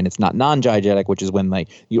world they're in. It's not non-diegetic, which is when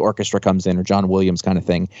the orchestra comes in or John Williams kind of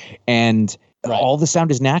thing. And all the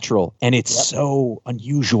sound is natural, and it's so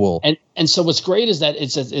unusual. And so what's great is that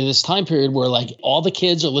it's in this time period where all the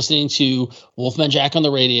kids are listening to Wolfman Jack on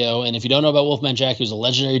the radio. And if you don't know about Wolfman Jack, he was a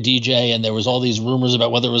legendary DJ, and there was all these rumors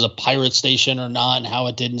about whether it was a pirate station or not and how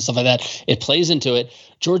it did and stuff like that. It plays into it.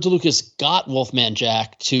 George Lucas got Wolfman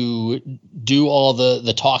Jack to do all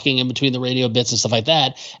the talking in between the radio bits and stuff like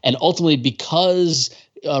that. And ultimately, because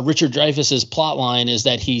Richard Dreyfuss's plot line is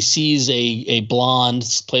that he sees a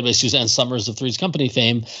blonde played by Suzanne Summers of Three's Company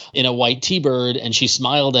fame in a white T-bird, and she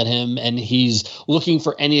smiled at him, and he's looking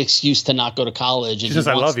for any excuse to not go to college. She says,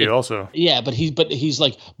 "I love you," also. Yeah, but he's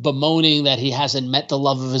like bemoaning that he hasn't met the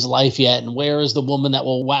love of his life yet, and where is the woman that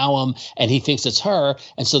will wow him? And he thinks it's her,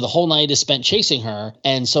 and so the whole night is spent chasing her.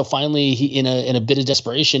 And so finally, he in a bit of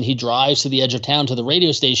desperation, he drives to the edge of town to the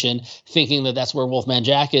radio station, thinking that that's where Wolfman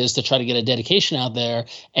Jack is to try to get a dedication out there.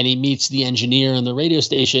 and he meets the engineer in the radio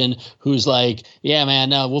station who's like, yeah, man,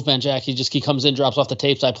 no, Wolfman Jack, he comes in, drops off the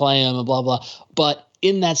tapes, I play him, and blah, blah. But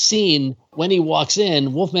in that scene, when he walks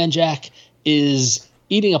in, Wolfman Jack is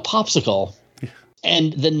eating a popsicle.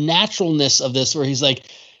 And the naturalness of this, where he's like,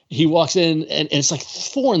 he walks in and it's like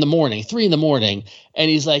 3 in the morning, and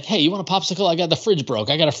he's like, hey, you want a popsicle? I got the fridge broke.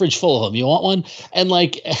 I got a fridge full of them. You want one? And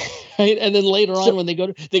like, and then later on when they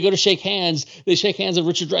go to shake hands, and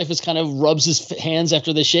Richard Dreyfuss kind of rubs his hands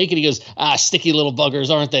after they shake, and he goes, sticky little buggers,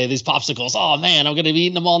 aren't they? These popsicles. Oh man, I'm going to be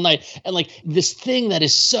eating them all night. And like this thing that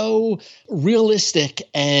is so realistic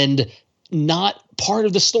and not part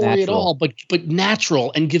of the story at all, but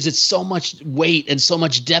natural, and gives it so much weight and so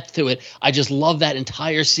much depth to it. I just love that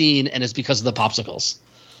entire scene, and it's because of the popsicles.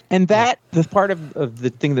 And that the part of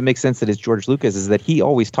the thing that makes sense that is George Lucas is that he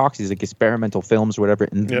always talks these like experimental films or whatever,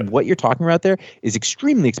 and what you're talking about there is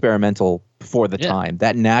extremely experimental for the time.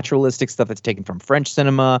 That naturalistic stuff that's taken from French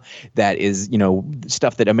cinema, that is, you know,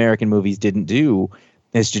 stuff that American movies didn't do,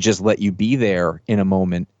 is to just let you be there in a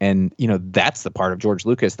moment. And, you know, that's the part of George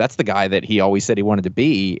Lucas. That's the guy that he always said he wanted to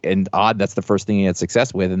be. And that's the first thing he had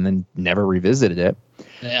success with, and then never revisited it.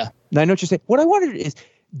 Yeah. Now, I know what you're saying. What I wondered is,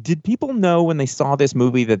 did people know when they saw this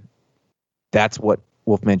movie that that's what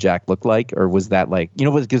Wolfman Jack looked like? Or was that like, you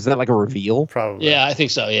know, was that like a reveal? Probably. Yeah, I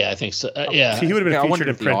think so. Yeah. He would have been featured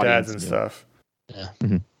in print ads and stuff. Yeah.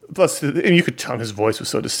 Mm-hmm. Plus, and you could tell his voice was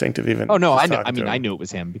so distinctive. Even I knew it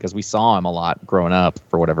was him because we saw him a lot growing up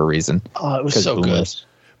for whatever reason. Oh, it was so good.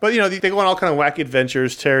 But you know, they go on all kind of wacky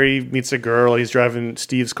adventures. Terry meets a girl. He's driving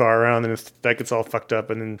Steve's car around, and that gets all fucked up.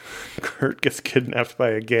 And then Kurt gets kidnapped by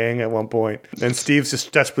a gang at one point. And Steve's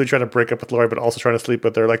just desperately trying to break up with Lori, but also trying to sleep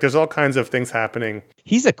with her. Like, there's all kinds of things happening.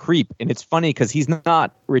 He's a creep, and it's funny because he's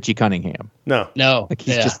not Richie Cunningham. No. Like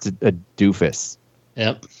he's just a doofus.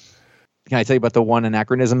 Yep. Can I tell you about the one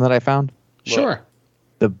anachronism that I found? Sure.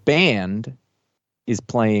 The band is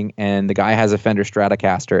playing, and the guy has a Fender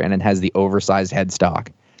Stratocaster, and it has the oversized headstock,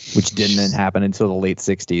 which didn't happen until the late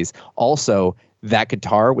 60s. Also, that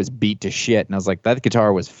guitar was beat to shit, and I was like, that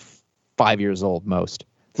guitar was 5 years old most.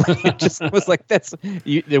 It just was like,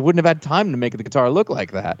 they wouldn't have had time to make the guitar look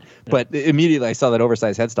like that. But immediately I saw that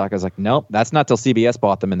oversized headstock. I was like, nope, that's not till CBS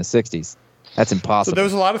bought them in the 60s. That's impossible. So there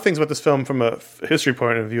was a lot of things about this film from a history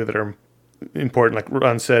point of view that are important. Like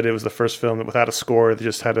Ron said, it was the first film that without a score, they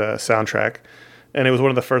just had a soundtrack. And it was one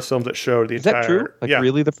of the first films that showed the entire... Is that true? Like,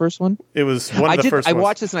 really the first one? It was one of the first ones. I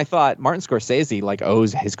watched this and I thought, Martin Scorsese, like,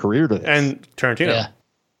 owes his career to this. And Tarantino.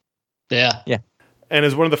 Yeah. And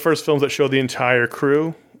it's one of the first films that showed the entire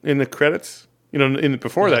crew in the credits. You know,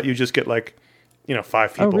 before that, you just get, like,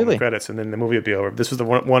 5 people in the credits, and then the movie would be over. This was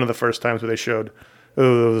one of the first times where they showed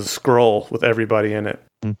a scroll with everybody in it.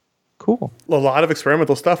 Cool. A lot of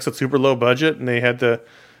experimental stuff. It's a super low budget, and they had to...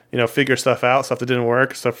 figure stuff out, stuff that didn't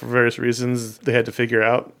work, stuff for various reasons they had to figure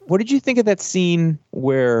out. What did you think of that scene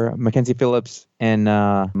where Mackenzie Phillips and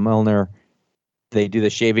Milner, they do the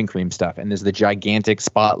shaving cream stuff, and there's the gigantic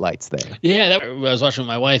spotlights there? Yeah, I was watching with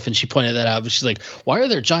my wife, and she pointed that out. But she's like, why are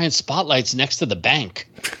there giant spotlights next to the bank?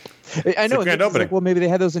 I know. It's like, well, maybe they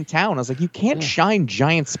had those in town. I was like, you can't shine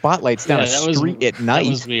giant spotlights down a street at night.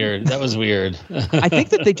 That was weird. I think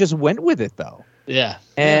that they just went with it, though. Yeah.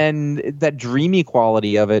 And that dreamy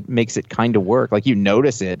quality of it makes it kind of work. Like, you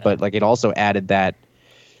notice it, but like it also added that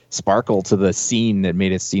sparkle to the scene that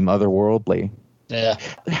made it seem otherworldly. Yeah.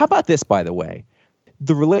 How about this, by the way?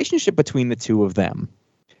 The relationship between the two of them.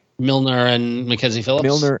 Milner and Mackenzie Phillips.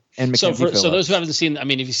 Phillips. So those who haven't seen, I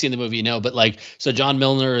mean, if you've seen the movie, you know. But like, so John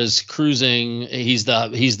Milner is cruising. He's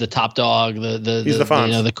the top dog. He's the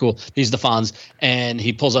Fonz. He's the Fonz, and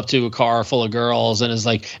he pulls up to a car full of girls, and is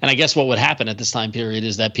like, and I guess what would happen at this time period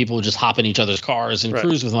is that people would just hop in each other's cars and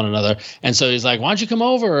cruise with one another. And so he's like, why don't you come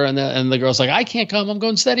over? And the girl's like, I can't come. I'm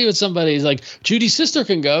going steady with somebody. He's like, Judy's sister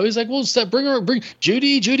can go. He's like, well, bring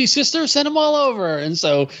Judy's sister. Send them all over. And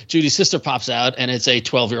so Judy's sister pops out, and it's a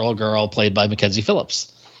 12-year-old girl played by Mackenzie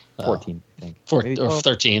Phillips. 14, I think. 14 or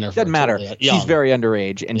 13 or 14. Doesn't matter. She's very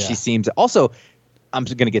underage, and she seems also. I'm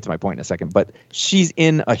going to get to my point in a second, but she's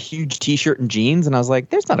in a huge T-shirt and jeans, and I was like,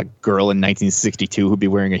 "There's not a girl in 1962 who'd be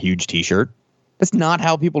wearing a huge T-shirt. That's not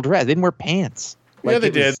how people dress. They didn't wear pants." Like, they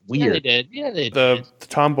did. Weird. Yeah, they did. The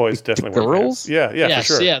tomboys definitely were girls. Yeah, yes,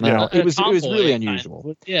 for sure. Yeah, no, it was really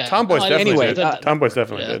unusual. Yeah, tomboys definitely did. Tomboys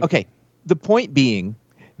definitely did. Okay, the point being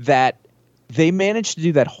that they managed to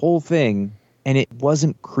do that whole thing, and it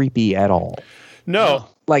wasn't creepy at all. No.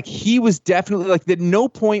 Like, he was definitely like, at no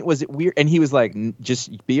point was it weird. And he was like,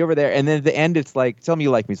 just be over there. And then at the end, it's like, tell me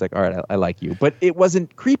you like me. He's like, all right, I like you. But it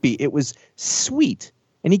wasn't creepy. It was sweet.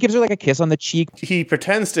 And he gives her like a kiss on the cheek. He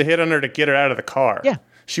pretends to hit on her to get her out of the car. Yeah.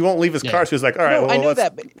 She won't leave his car. She was like, all right, No, well, I know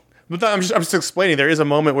that. But I'm just explaining. There is a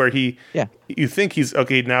moment where you think he's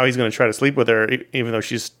okay. Now he's going to try to sleep with her, even though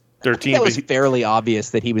she's 13. That was fairly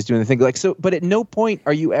obvious that he was doing the thing. Like so, but at no point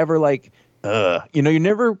are you ever like, you know, you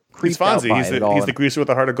never creeped out by it at all. He's the greaser with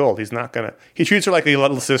a heart of gold. He's not gonna. He treats her like a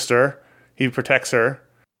little sister. He protects her.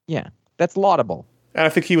 Yeah, that's laudable. And I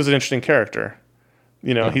think he was an interesting character.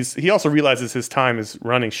 You know, he also realizes his time is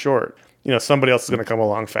running short. You know, somebody else is going to come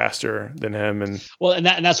along faster than him. And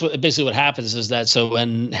that's basically what happens is that so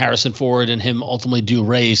when Harrison Ford and him ultimately do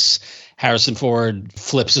race, Harrison Ford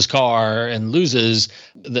flips his car and loses,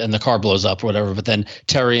 and the car blows up or whatever. But then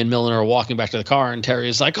Terry and Milner are walking back to the car, and Terry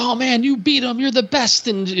is like, "Oh man, you beat him! You're the best!"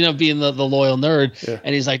 And you know, being the loyal nerd. Yeah.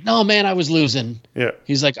 And he's like, "No man, I was losing." Yeah.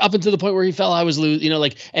 He's like, up until the point where he fell, I was losing. You know,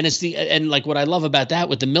 like, and it's and like what I love about that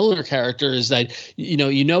with the Milner character is that you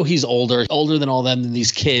know he's older than all them than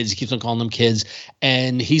these kids. He keeps on calling them kids,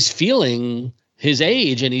 and he's feeling his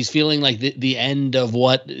age, and he's feeling like the end of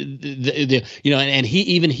what the you know, and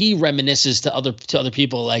he reminisces to other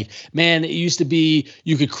people like, man, it used to be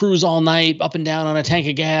you could cruise all night up and down on a tank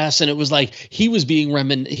of gas, and it was like he was being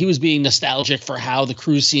nostalgic for how the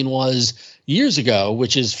cruise scene was years ago,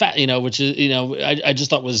 which is I just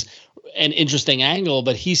thought was an interesting angle,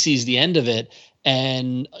 but he sees the end of it.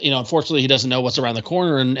 And, you know, unfortunately, he doesn't know what's around the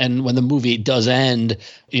corner. And when the movie does end,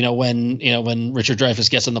 when Richard Dreyfuss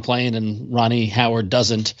gets on the plane and Ronnie Howard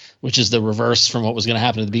doesn't, which is the reverse from what was going to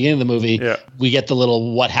happen at the beginning of the movie, we get the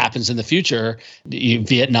little what happens in the future,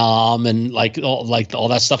 Vietnam and all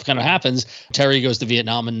that stuff kind of happens. Terry goes to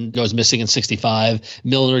Vietnam and goes missing in 1965.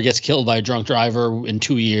 Milner gets killed by a drunk driver in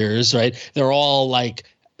 2 years. Right. They're all like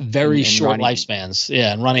very short lifespans.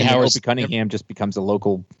 Yeah. And Ronnie Howard Cunningham just becomes a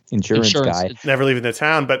local insurance guy. Never leaving the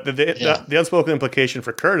town. But the unspoken implication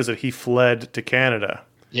for Kurt is that he fled to Canada.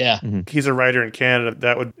 Yeah. Mm-hmm. He's a writer in Canada.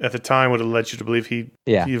 That would, at the time, would have led you to believe he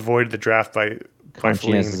avoided the draft by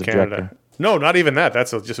fleeing to Canada. No, not even that. That's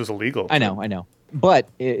just was illegal. I know. But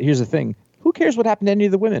here's the thing. Who cares what happened to any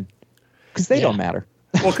of the women? Because they don't matter.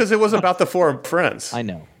 Well, because it was about the four friends. I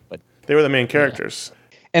know. But they were the main characters.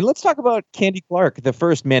 And let's talk about Candy Clark, the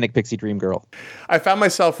first Manic Pixie Dream Girl. I found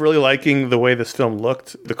myself really liking the way this film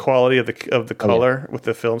looked, the quality of the color with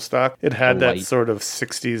the film stock. It had that sort of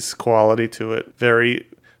 60s quality to it, very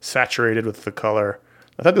saturated with the color.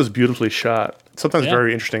 I thought it was beautifully shot. Sometimes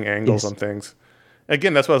very interesting angles on things.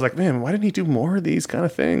 Again, that's why I was like, man, why didn't he do more of these kind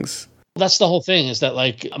of things? That's the whole thing, is that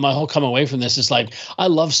like my whole come away from this is like, I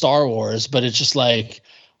love Star Wars, but it's just like,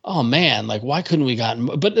 oh man, like why couldn't we gotten?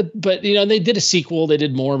 But you know, they did a sequel. They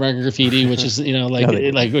did more American Graffiti, which is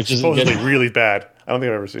which is supposedly really bad. I don't think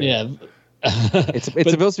I've ever seen. Yeah, it's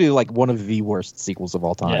supposed to be like one of the worst sequels of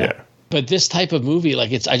all time. Yeah. But this type of movie,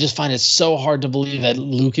 like I just find it so hard to believe that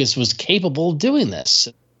Lucas was capable of doing this.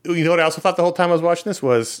 You know what I also thought the whole time I was watching this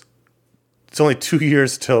was, it's only 2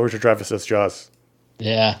 years till Richard Dreyfuss does Jaws.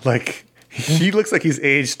 Yeah, like. He looks like he's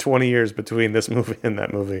aged 20 years between this movie and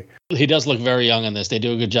that movie. He does look very young in this. They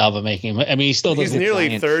do a good job of making him. I mean, he still does. He's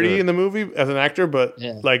nearly 30 in the movie as an actor, but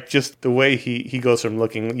like just the way he goes from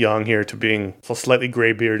looking young here to being slightly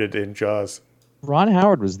gray bearded in Jaws. Ron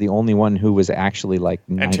Howard was the only one who was actually like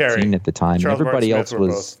 19 at the time. Charles Everybody Martin else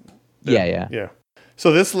was. Yeah.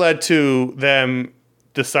 So this led to them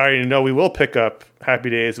deciding, no, we will pick up Happy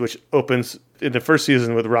Days, which opens in the first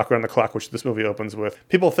season with Rock Around the Clock, which this movie opens with.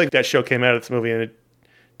 People think that show came out of this movie, and it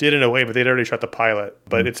did in a way, but they'd already shot the pilot.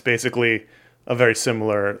 But it's basically a very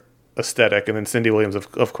similar aesthetic. And then Cindy Williams,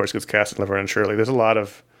 of course, gets cast in Laverne and Shirley. There's a lot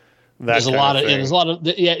of that. There's a lot of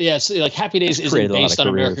It's like Happy Days isn't based on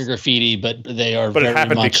American Graffiti, but they are. But very it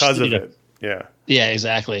happened much, because of it. Yeah. Yeah,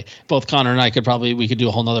 exactly. Both Connor and I could do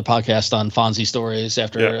a whole nother podcast on Fonzie stories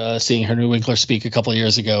after seeing Henry Winkler speak a couple of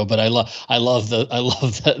years ago. But I love the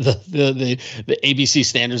ABC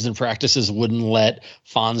standards and practices wouldn't let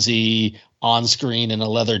Fonzie on screen in a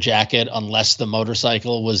leather jacket unless the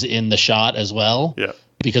motorcycle was in the shot as well. Yeah.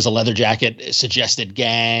 Because a leather jacket suggested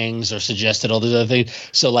gangs or suggested all these other things.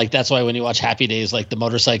 So like that's why when you watch Happy Days, like the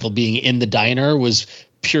motorcycle being in the diner was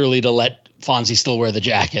purely to let Fonzie still wear the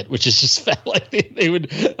jacket, which is just felt like they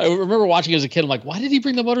would. I remember watching as a kid. I'm like, why did he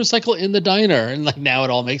bring the motorcycle in the diner? And like now it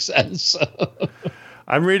all makes sense.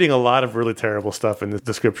 I'm reading a lot of really terrible stuff in the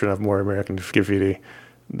description of More American Graffiti.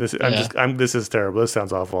 This is terrible. This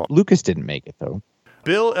sounds awful. Lucas didn't make it though.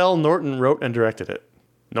 Bill L. Norton wrote and directed it.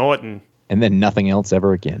 Norton. And then nothing else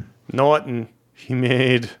ever again. Norton. He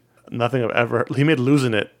made nothing ever. He made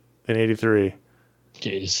Losing It in '83.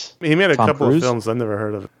 Jeez. He made a Tom couple Cruise? of films I've never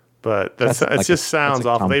heard of. But it just sounds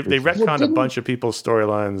awful. They retconned a bunch of people's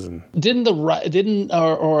storylines, and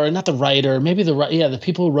not the writer, maybe the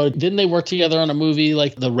people who wrote. Didn't they work together on a movie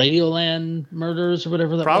like the Radioland Murders or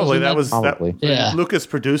whatever? Lucas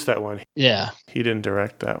produced that one. Yeah, he didn't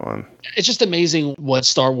direct that one. It's just amazing what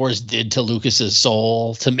Star Wars did to Lucas's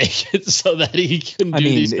soul to make it so that he couldn't do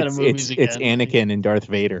these kind of movies again. It's Anakin and Darth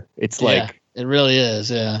Vader. It's it really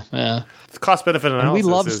is. Yeah. It's cost benefit analysis. And we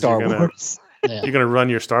love Star Wars. You're going to run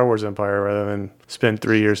your Star Wars empire rather than spend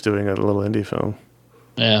 3 years doing a little indie film.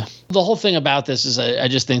 Yeah. The whole thing about this is I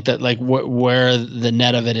just think that like where the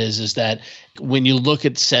net of it is that when you look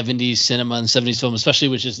at 70s cinema and 70s film, especially,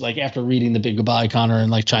 which is like after reading The Big Goodbye, Connor,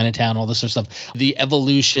 and like Chinatown, all this sort of stuff, the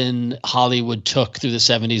evolution Hollywood took through the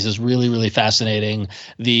 70s is really, really fascinating.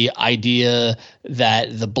 The idea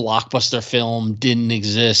that the blockbuster film didn't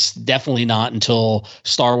exist, definitely not until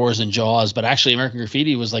Star Wars and Jaws, but actually American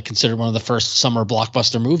Graffiti was like considered one of the first summer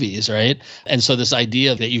blockbuster movies, right? And so this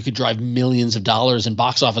idea that you could drive millions of dollars in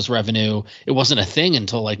box office revenue, it wasn't a thing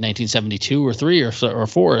until like 1972 or 3 or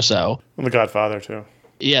 4 or so. And The Godfather too.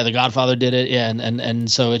 Yeah, The Godfather did it. Yeah,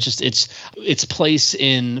 and so its place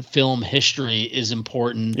in film history is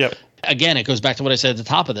important. Yep. Again, it goes back to what I said at the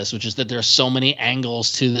top of this, which is that there are so many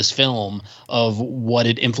angles to this film of what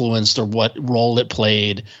it influenced or what role it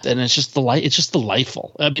played, and it's just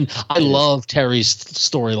delightful. I mean, I love Terry's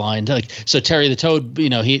storyline. Like, so Terry the Toad,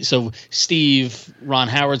 Steve, Ron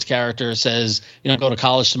Howard's character says, go to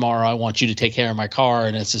college tomorrow. I want you to take care of my car,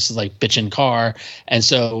 and it's this like bitchin' car, and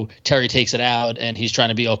so Terry takes it out, and he's trying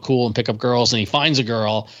to be all cool and pick up girls, and he finds a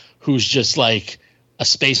girl who's just like a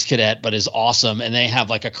space cadet, but is awesome, and they have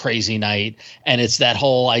like a crazy night, and it's that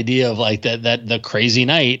whole idea of like that the crazy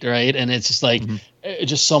night, right? And it's just like it's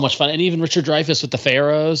just so much fun. And even Richard Dreyfuss with the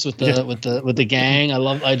Pharaohs, with the gang.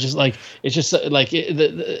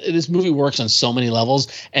 This movie works on so many levels.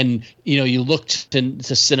 And you look to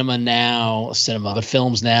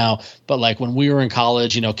films now, but like when we were in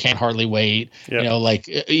college, Can't Hardly Wait, like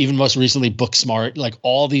even most recently Booksmart, like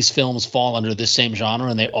all these films fall under this same genre,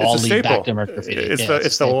 and they all lead back to American Graffiti.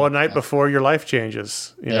 It's the one night before your life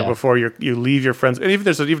changes, before you leave your friends. And even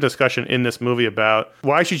there's even discussion in this movie about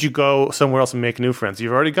why should you go somewhere else and make new friends?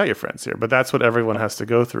 You've already got your friends here, but that's what everyone has to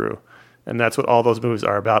go through. And that's what all those movies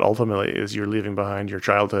are about ultimately, is you're leaving behind your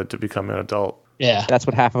childhood to become an adult. Yeah. That's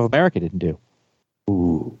what half of America didn't do.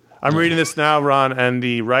 Ooh. I'm reading this now, Ron, and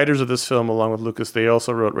the writers of this film, along with Lucas, they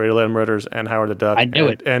also wrote Radioland Murders and Howard the Duck. I knew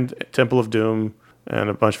it. And Temple of Doom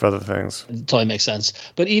and a bunch of other things. It totally makes sense.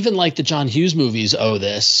 But even like the John Hughes movies owe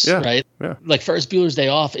this, right? Yeah. Like Ferris Bueller's Day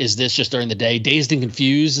Off is this just during the day. Dazed and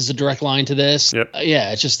Confused is a direct line to this. Yep.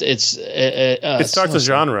 It starts a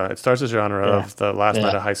genre. It starts a genre of the last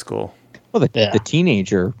night of high school. Well, the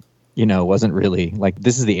teenager, wasn't really like,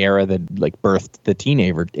 this is the era that like birthed the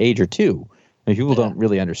teenager age or two. I mean, people don't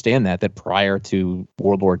really understand that prior to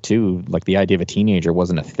World War II, like the idea of a teenager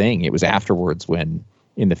wasn't a thing. It was afterwards when,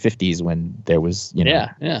 in the 50s, when there was,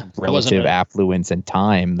 relative affluence and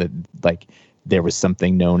time, that like there was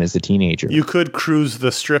something known as a teenager. You could cruise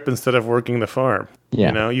the strip instead of working the farm.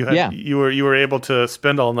 Yeah. You were able to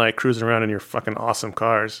spend all night cruising around in your fucking awesome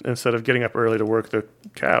cars instead of getting up early to work the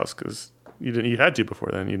cows, because you had to before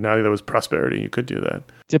then. Now there was prosperity, you could do that.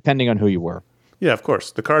 Depending on who you were. Yeah, of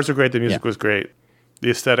course. The cars were great. The music was great. The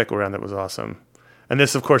aesthetic around it was awesome. And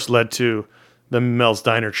this, of course, led to the Mel's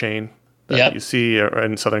Diner chain that you see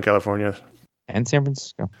in Southern California. And San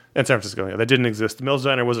Francisco. Yeah. That didn't exist. Mel's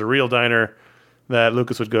Diner was a real diner that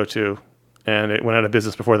Lucas would go to, and it went out of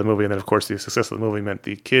business before the movie. And then, of course, the success of the movie meant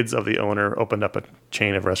the kids of the owner opened up a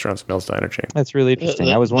chain of restaurants, Mel's Diner chain. That's really interesting.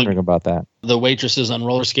 I was wondering about that. The waitresses on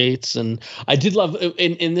roller skates. And I did love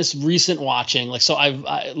in this recent watching, like, so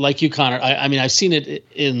I like you, Connor, I mean, I've seen it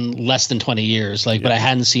in less than 20 years, but I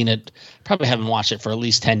hadn't seen it, probably haven't watched it for at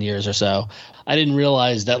least 10 years or so. I didn't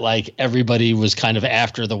realize that like everybody was kind of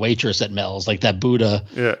after the waitress at Mel's, like that Buddha.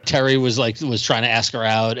 Yeah. Terry was trying to ask her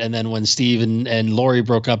out, and then when Steve and Lori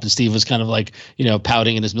broke up, and Steve was kind of like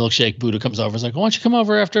pouting in his milkshake, Buddha comes over, is like, why don't you come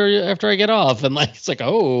over after I get off? And like it's like,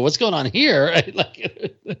 oh, what's going on here?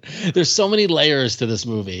 Like there's so many layers to this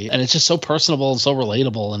movie, and it's just so personable and so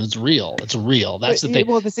relatable, and it's real. It's real. That's the thing.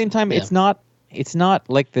 Well, at the same time, it's not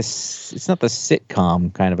like this. It's not the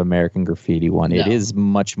sitcom kind of American Graffiti one. No. It is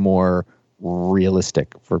much more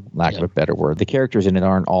realistic, for lack of a better word. The characters in it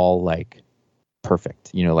aren't all like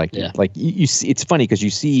perfect, like you see. It's funny because you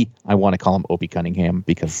see, I want to call him Opie Cunningham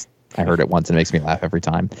because I heard it once and it makes me laugh every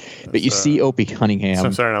time. But you see Opie Cunningham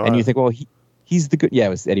and you think, well, he's the good. Yeah, it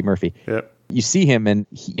was Eddie Murphy. Yep. You see him and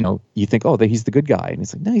you think, oh, he's the good guy, and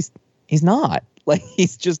it's like, no, he's not. Like,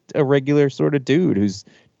 he's just a regular sort of dude who's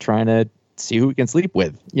trying to see who he can sleep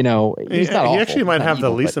with. You know, he's not awful. He actually might have the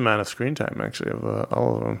evil, least amount of screen time, actually, of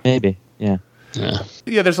all of them. Maybe, yeah.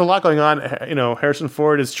 Yeah, there's a lot going on. You know, Harrison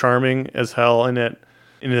Ford is charming as hell in it,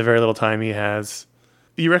 in the very little time he has.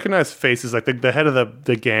 You recognize faces, like the head of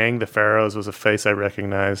the gang, the Pharaohs, was a face I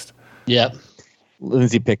recognized. Yep.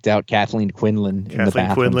 Lindsay picked out Kathleen Quinlan in the bathroom.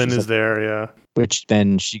 Kathleen Quinlan is there, yeah. Which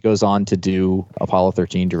then she goes on to do Apollo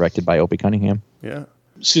 13, directed by Opie Cunningham. Yeah.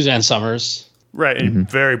 Suzanne Summers. Right, and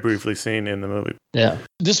very briefly seen in the movie. Yeah.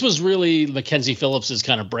 This was really Mackenzie Phillips's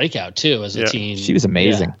kind of breakout, too, as a teen. She was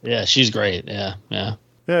amazing. Yeah, she's great. Yeah. Yeah,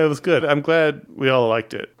 it was good. I'm glad we all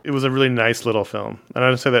liked it. It was a really nice little film. And I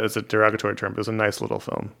don't say that as a derogatory term, but it was a nice little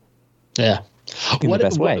film. Yeah. In the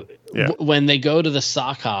best way. When they go to the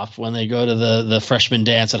sock hop, when they go to the freshman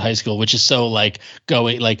dance at high school, which is so like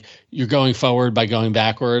you're going forward by going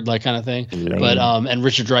backward, like kind of thing. Lame. But and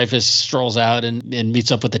Richard Dreyfuss strolls out and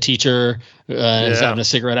meets up with the teacher, is having a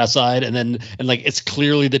cigarette outside, and like it's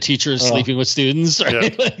clearly the teacher is sleeping with students,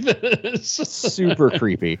 right? Yeah. Like this. Super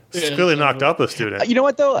creepy. It's clearly knocked up a student. You know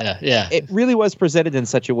what though? Yeah. It really was presented in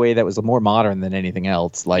such a way that was more modern than anything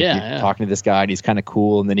else. Like you're talking to this guy and he's kind of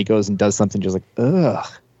cool, and then he goes and does something just like ugh.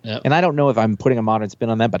 Yep. And I don't know if I'm putting a modern spin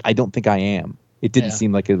on that, but I don't think I am. It didn't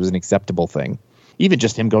seem like it was an acceptable thing. Even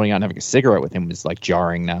just him going out and having a cigarette with him was like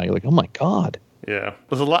jarring now. You're like, oh my God. Yeah.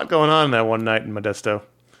 There's a lot going on that one night in Modesto.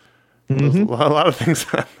 There's a lot of things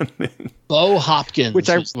happening. Bo Hopkins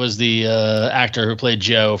was the actor who played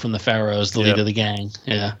Joe from the Pharaohs, the lead of the gang.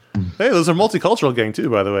 Yeah. Hey, those are multicultural gang too,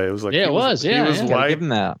 by the way. It was like he was white. Give him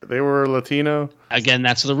that. They were Latino. Again,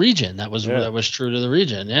 that's the region. That was true to the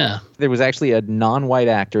region. Yeah. There was actually a non-white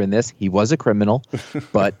actor in this. He was a criminal,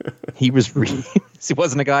 but he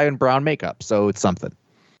wasn't a guy in brown makeup, so it's something.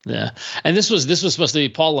 Yeah, and this was supposed to be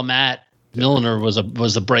Paul LaMatt. Milliner was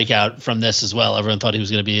a breakout from this as well. Everyone thought he was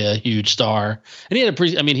going to be a huge star, and he had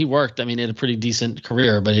he had a pretty decent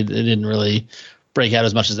career, but it didn't really break out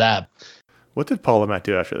as much as that. What did Paul LaMatt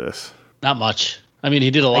do after this? Not much. I mean, he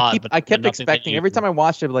did a lot. I kept expecting every time I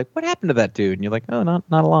watched it, I'd be like, what happened to that dude? And you're like, oh, not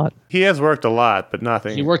a lot. He has worked a lot, but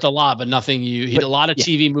nothing. He worked a lot, but nothing. He did a lot of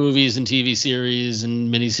TV movies and TV series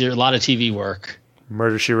and miniseries, a lot of TV work.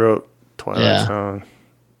 Murder, She Wrote, Twilight Zone.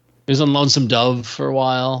 He was on Lonesome Dove for a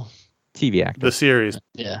while. TV actor. The series.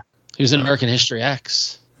 Yeah. He was in American History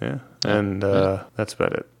X. Yeah. And that's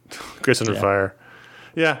about it. Grace Under Fire.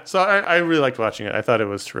 Yeah. So I really liked watching it. I thought it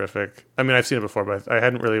was terrific. I mean, I've seen it before, but I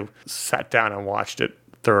hadn't really sat down and watched it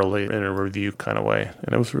thoroughly in a review kind of way.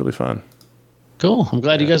 And it was really fun. Cool. I'm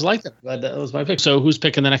glad you guys liked it. Glad that was my pick. So who's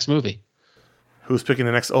picking the next movie? Who's picking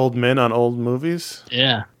the next old men on old movies?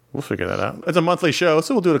 Yeah. We'll figure that out. It's a monthly show,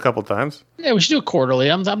 so we'll do it a couple times. Yeah, we should do it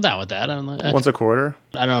quarterly. I'm down with that. Once a quarter.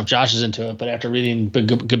 I don't know if Josh is into it, but after reading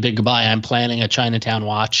Big Goodbye, I'm planning a Chinatown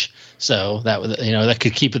watch. So that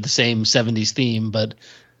could keep it the same 70s theme, but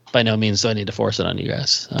by no means do I need to force it on you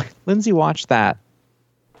guys. So. Lindsay watched that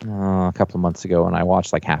a couple of months ago, and I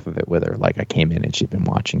watched like half of it with her. Like I came in and she'd been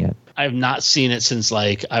watching it. I've not seen it since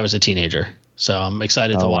like I was a teenager. So I'm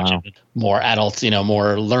excited to watch it. More adult,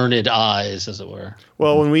 more learned eyes, as it were.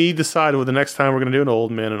 Well, when we decide the next time we're going to do an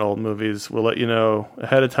old men and old movies, we'll let you know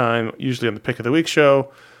ahead of time, usually on the Pick of the Week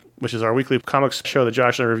show, which is our weekly comics show that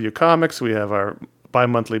Josh and I review comics. We have our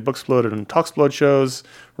bi-monthly Booksplode and Talksplode shows.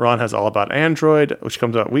 Ron has All About Android, which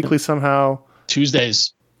comes out weekly somehow.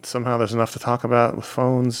 Tuesdays. Somehow there's enough to talk about with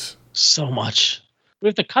phones. So much. We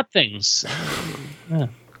have to cut things. Yeah.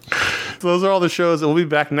 So those are all the shows. We'll be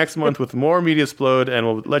back next month with more Mediasplode, and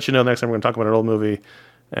we'll let you know next time we're going to talk about an old movie.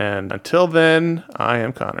 And until then, I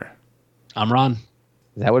am Connor. I'm Ron.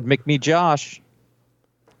 That would make me Josh.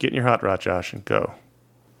 Get in your hot rod, Josh, and go.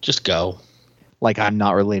 Just go. Like I'm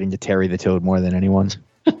not relating to Terry the Toad more than anyone.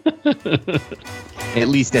 At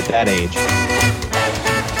least at that age.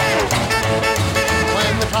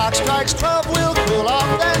 When the clock strikes 12, we'll cool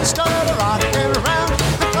off, then start a rockin' around.